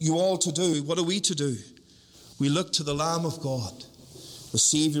you all to do? What are we to do? We look to the Lamb of God, the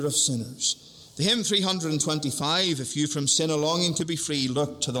Saviour of sinners. The hymn 325, if you from sin are longing to be free,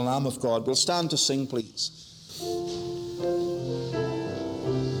 look to the Lamb of God. We'll stand to sing, please.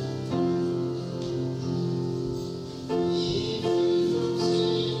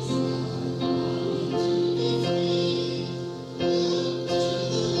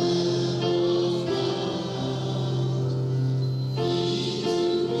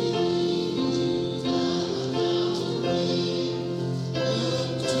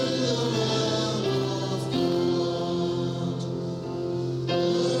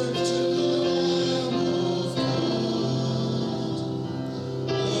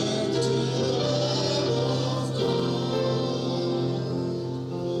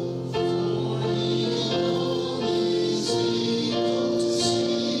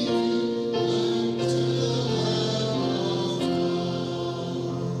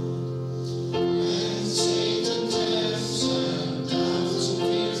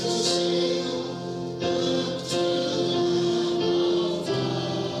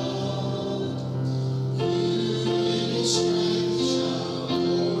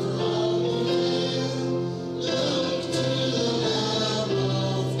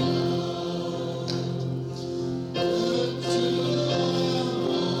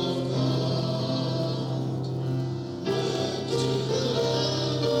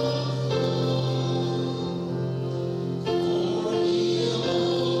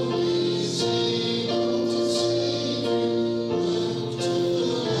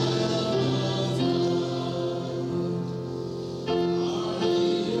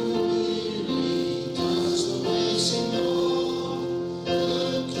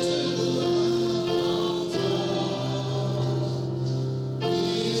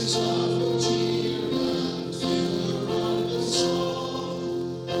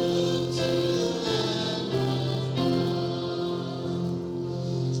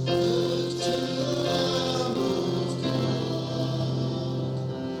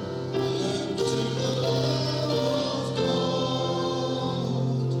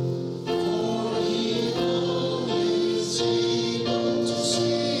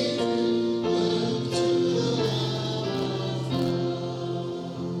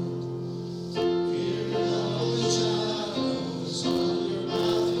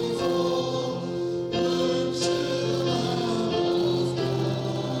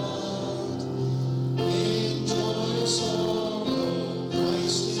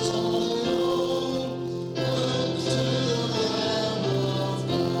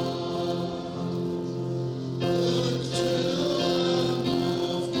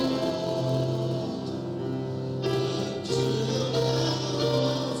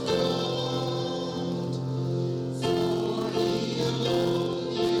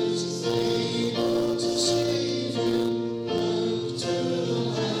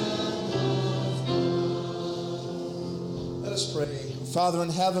 Father in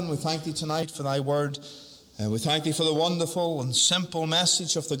heaven, we thank thee tonight for thy word. We thank thee for the wonderful and simple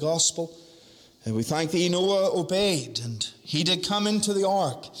message of the gospel. We thank thee Noah obeyed, and he did come into the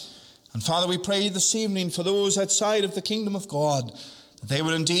ark. And Father, we pray this evening for those outside of the kingdom of God, that they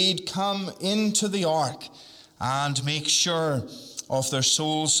would indeed come into the ark and make sure of their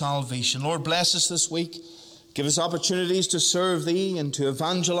soul's salvation. Lord, bless us this week. Give us opportunities to serve thee and to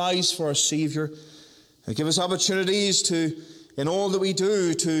evangelize for our Savior. Give us opportunities to, in all that we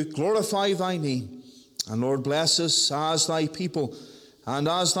do, to glorify thy name. And Lord, bless us as thy people and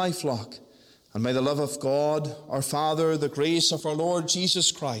as thy flock. And may the love of God, our Father, the grace of our Lord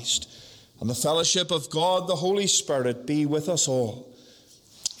Jesus Christ, and the fellowship of God, the Holy Spirit, be with us all.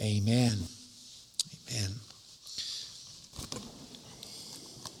 Amen. Amen.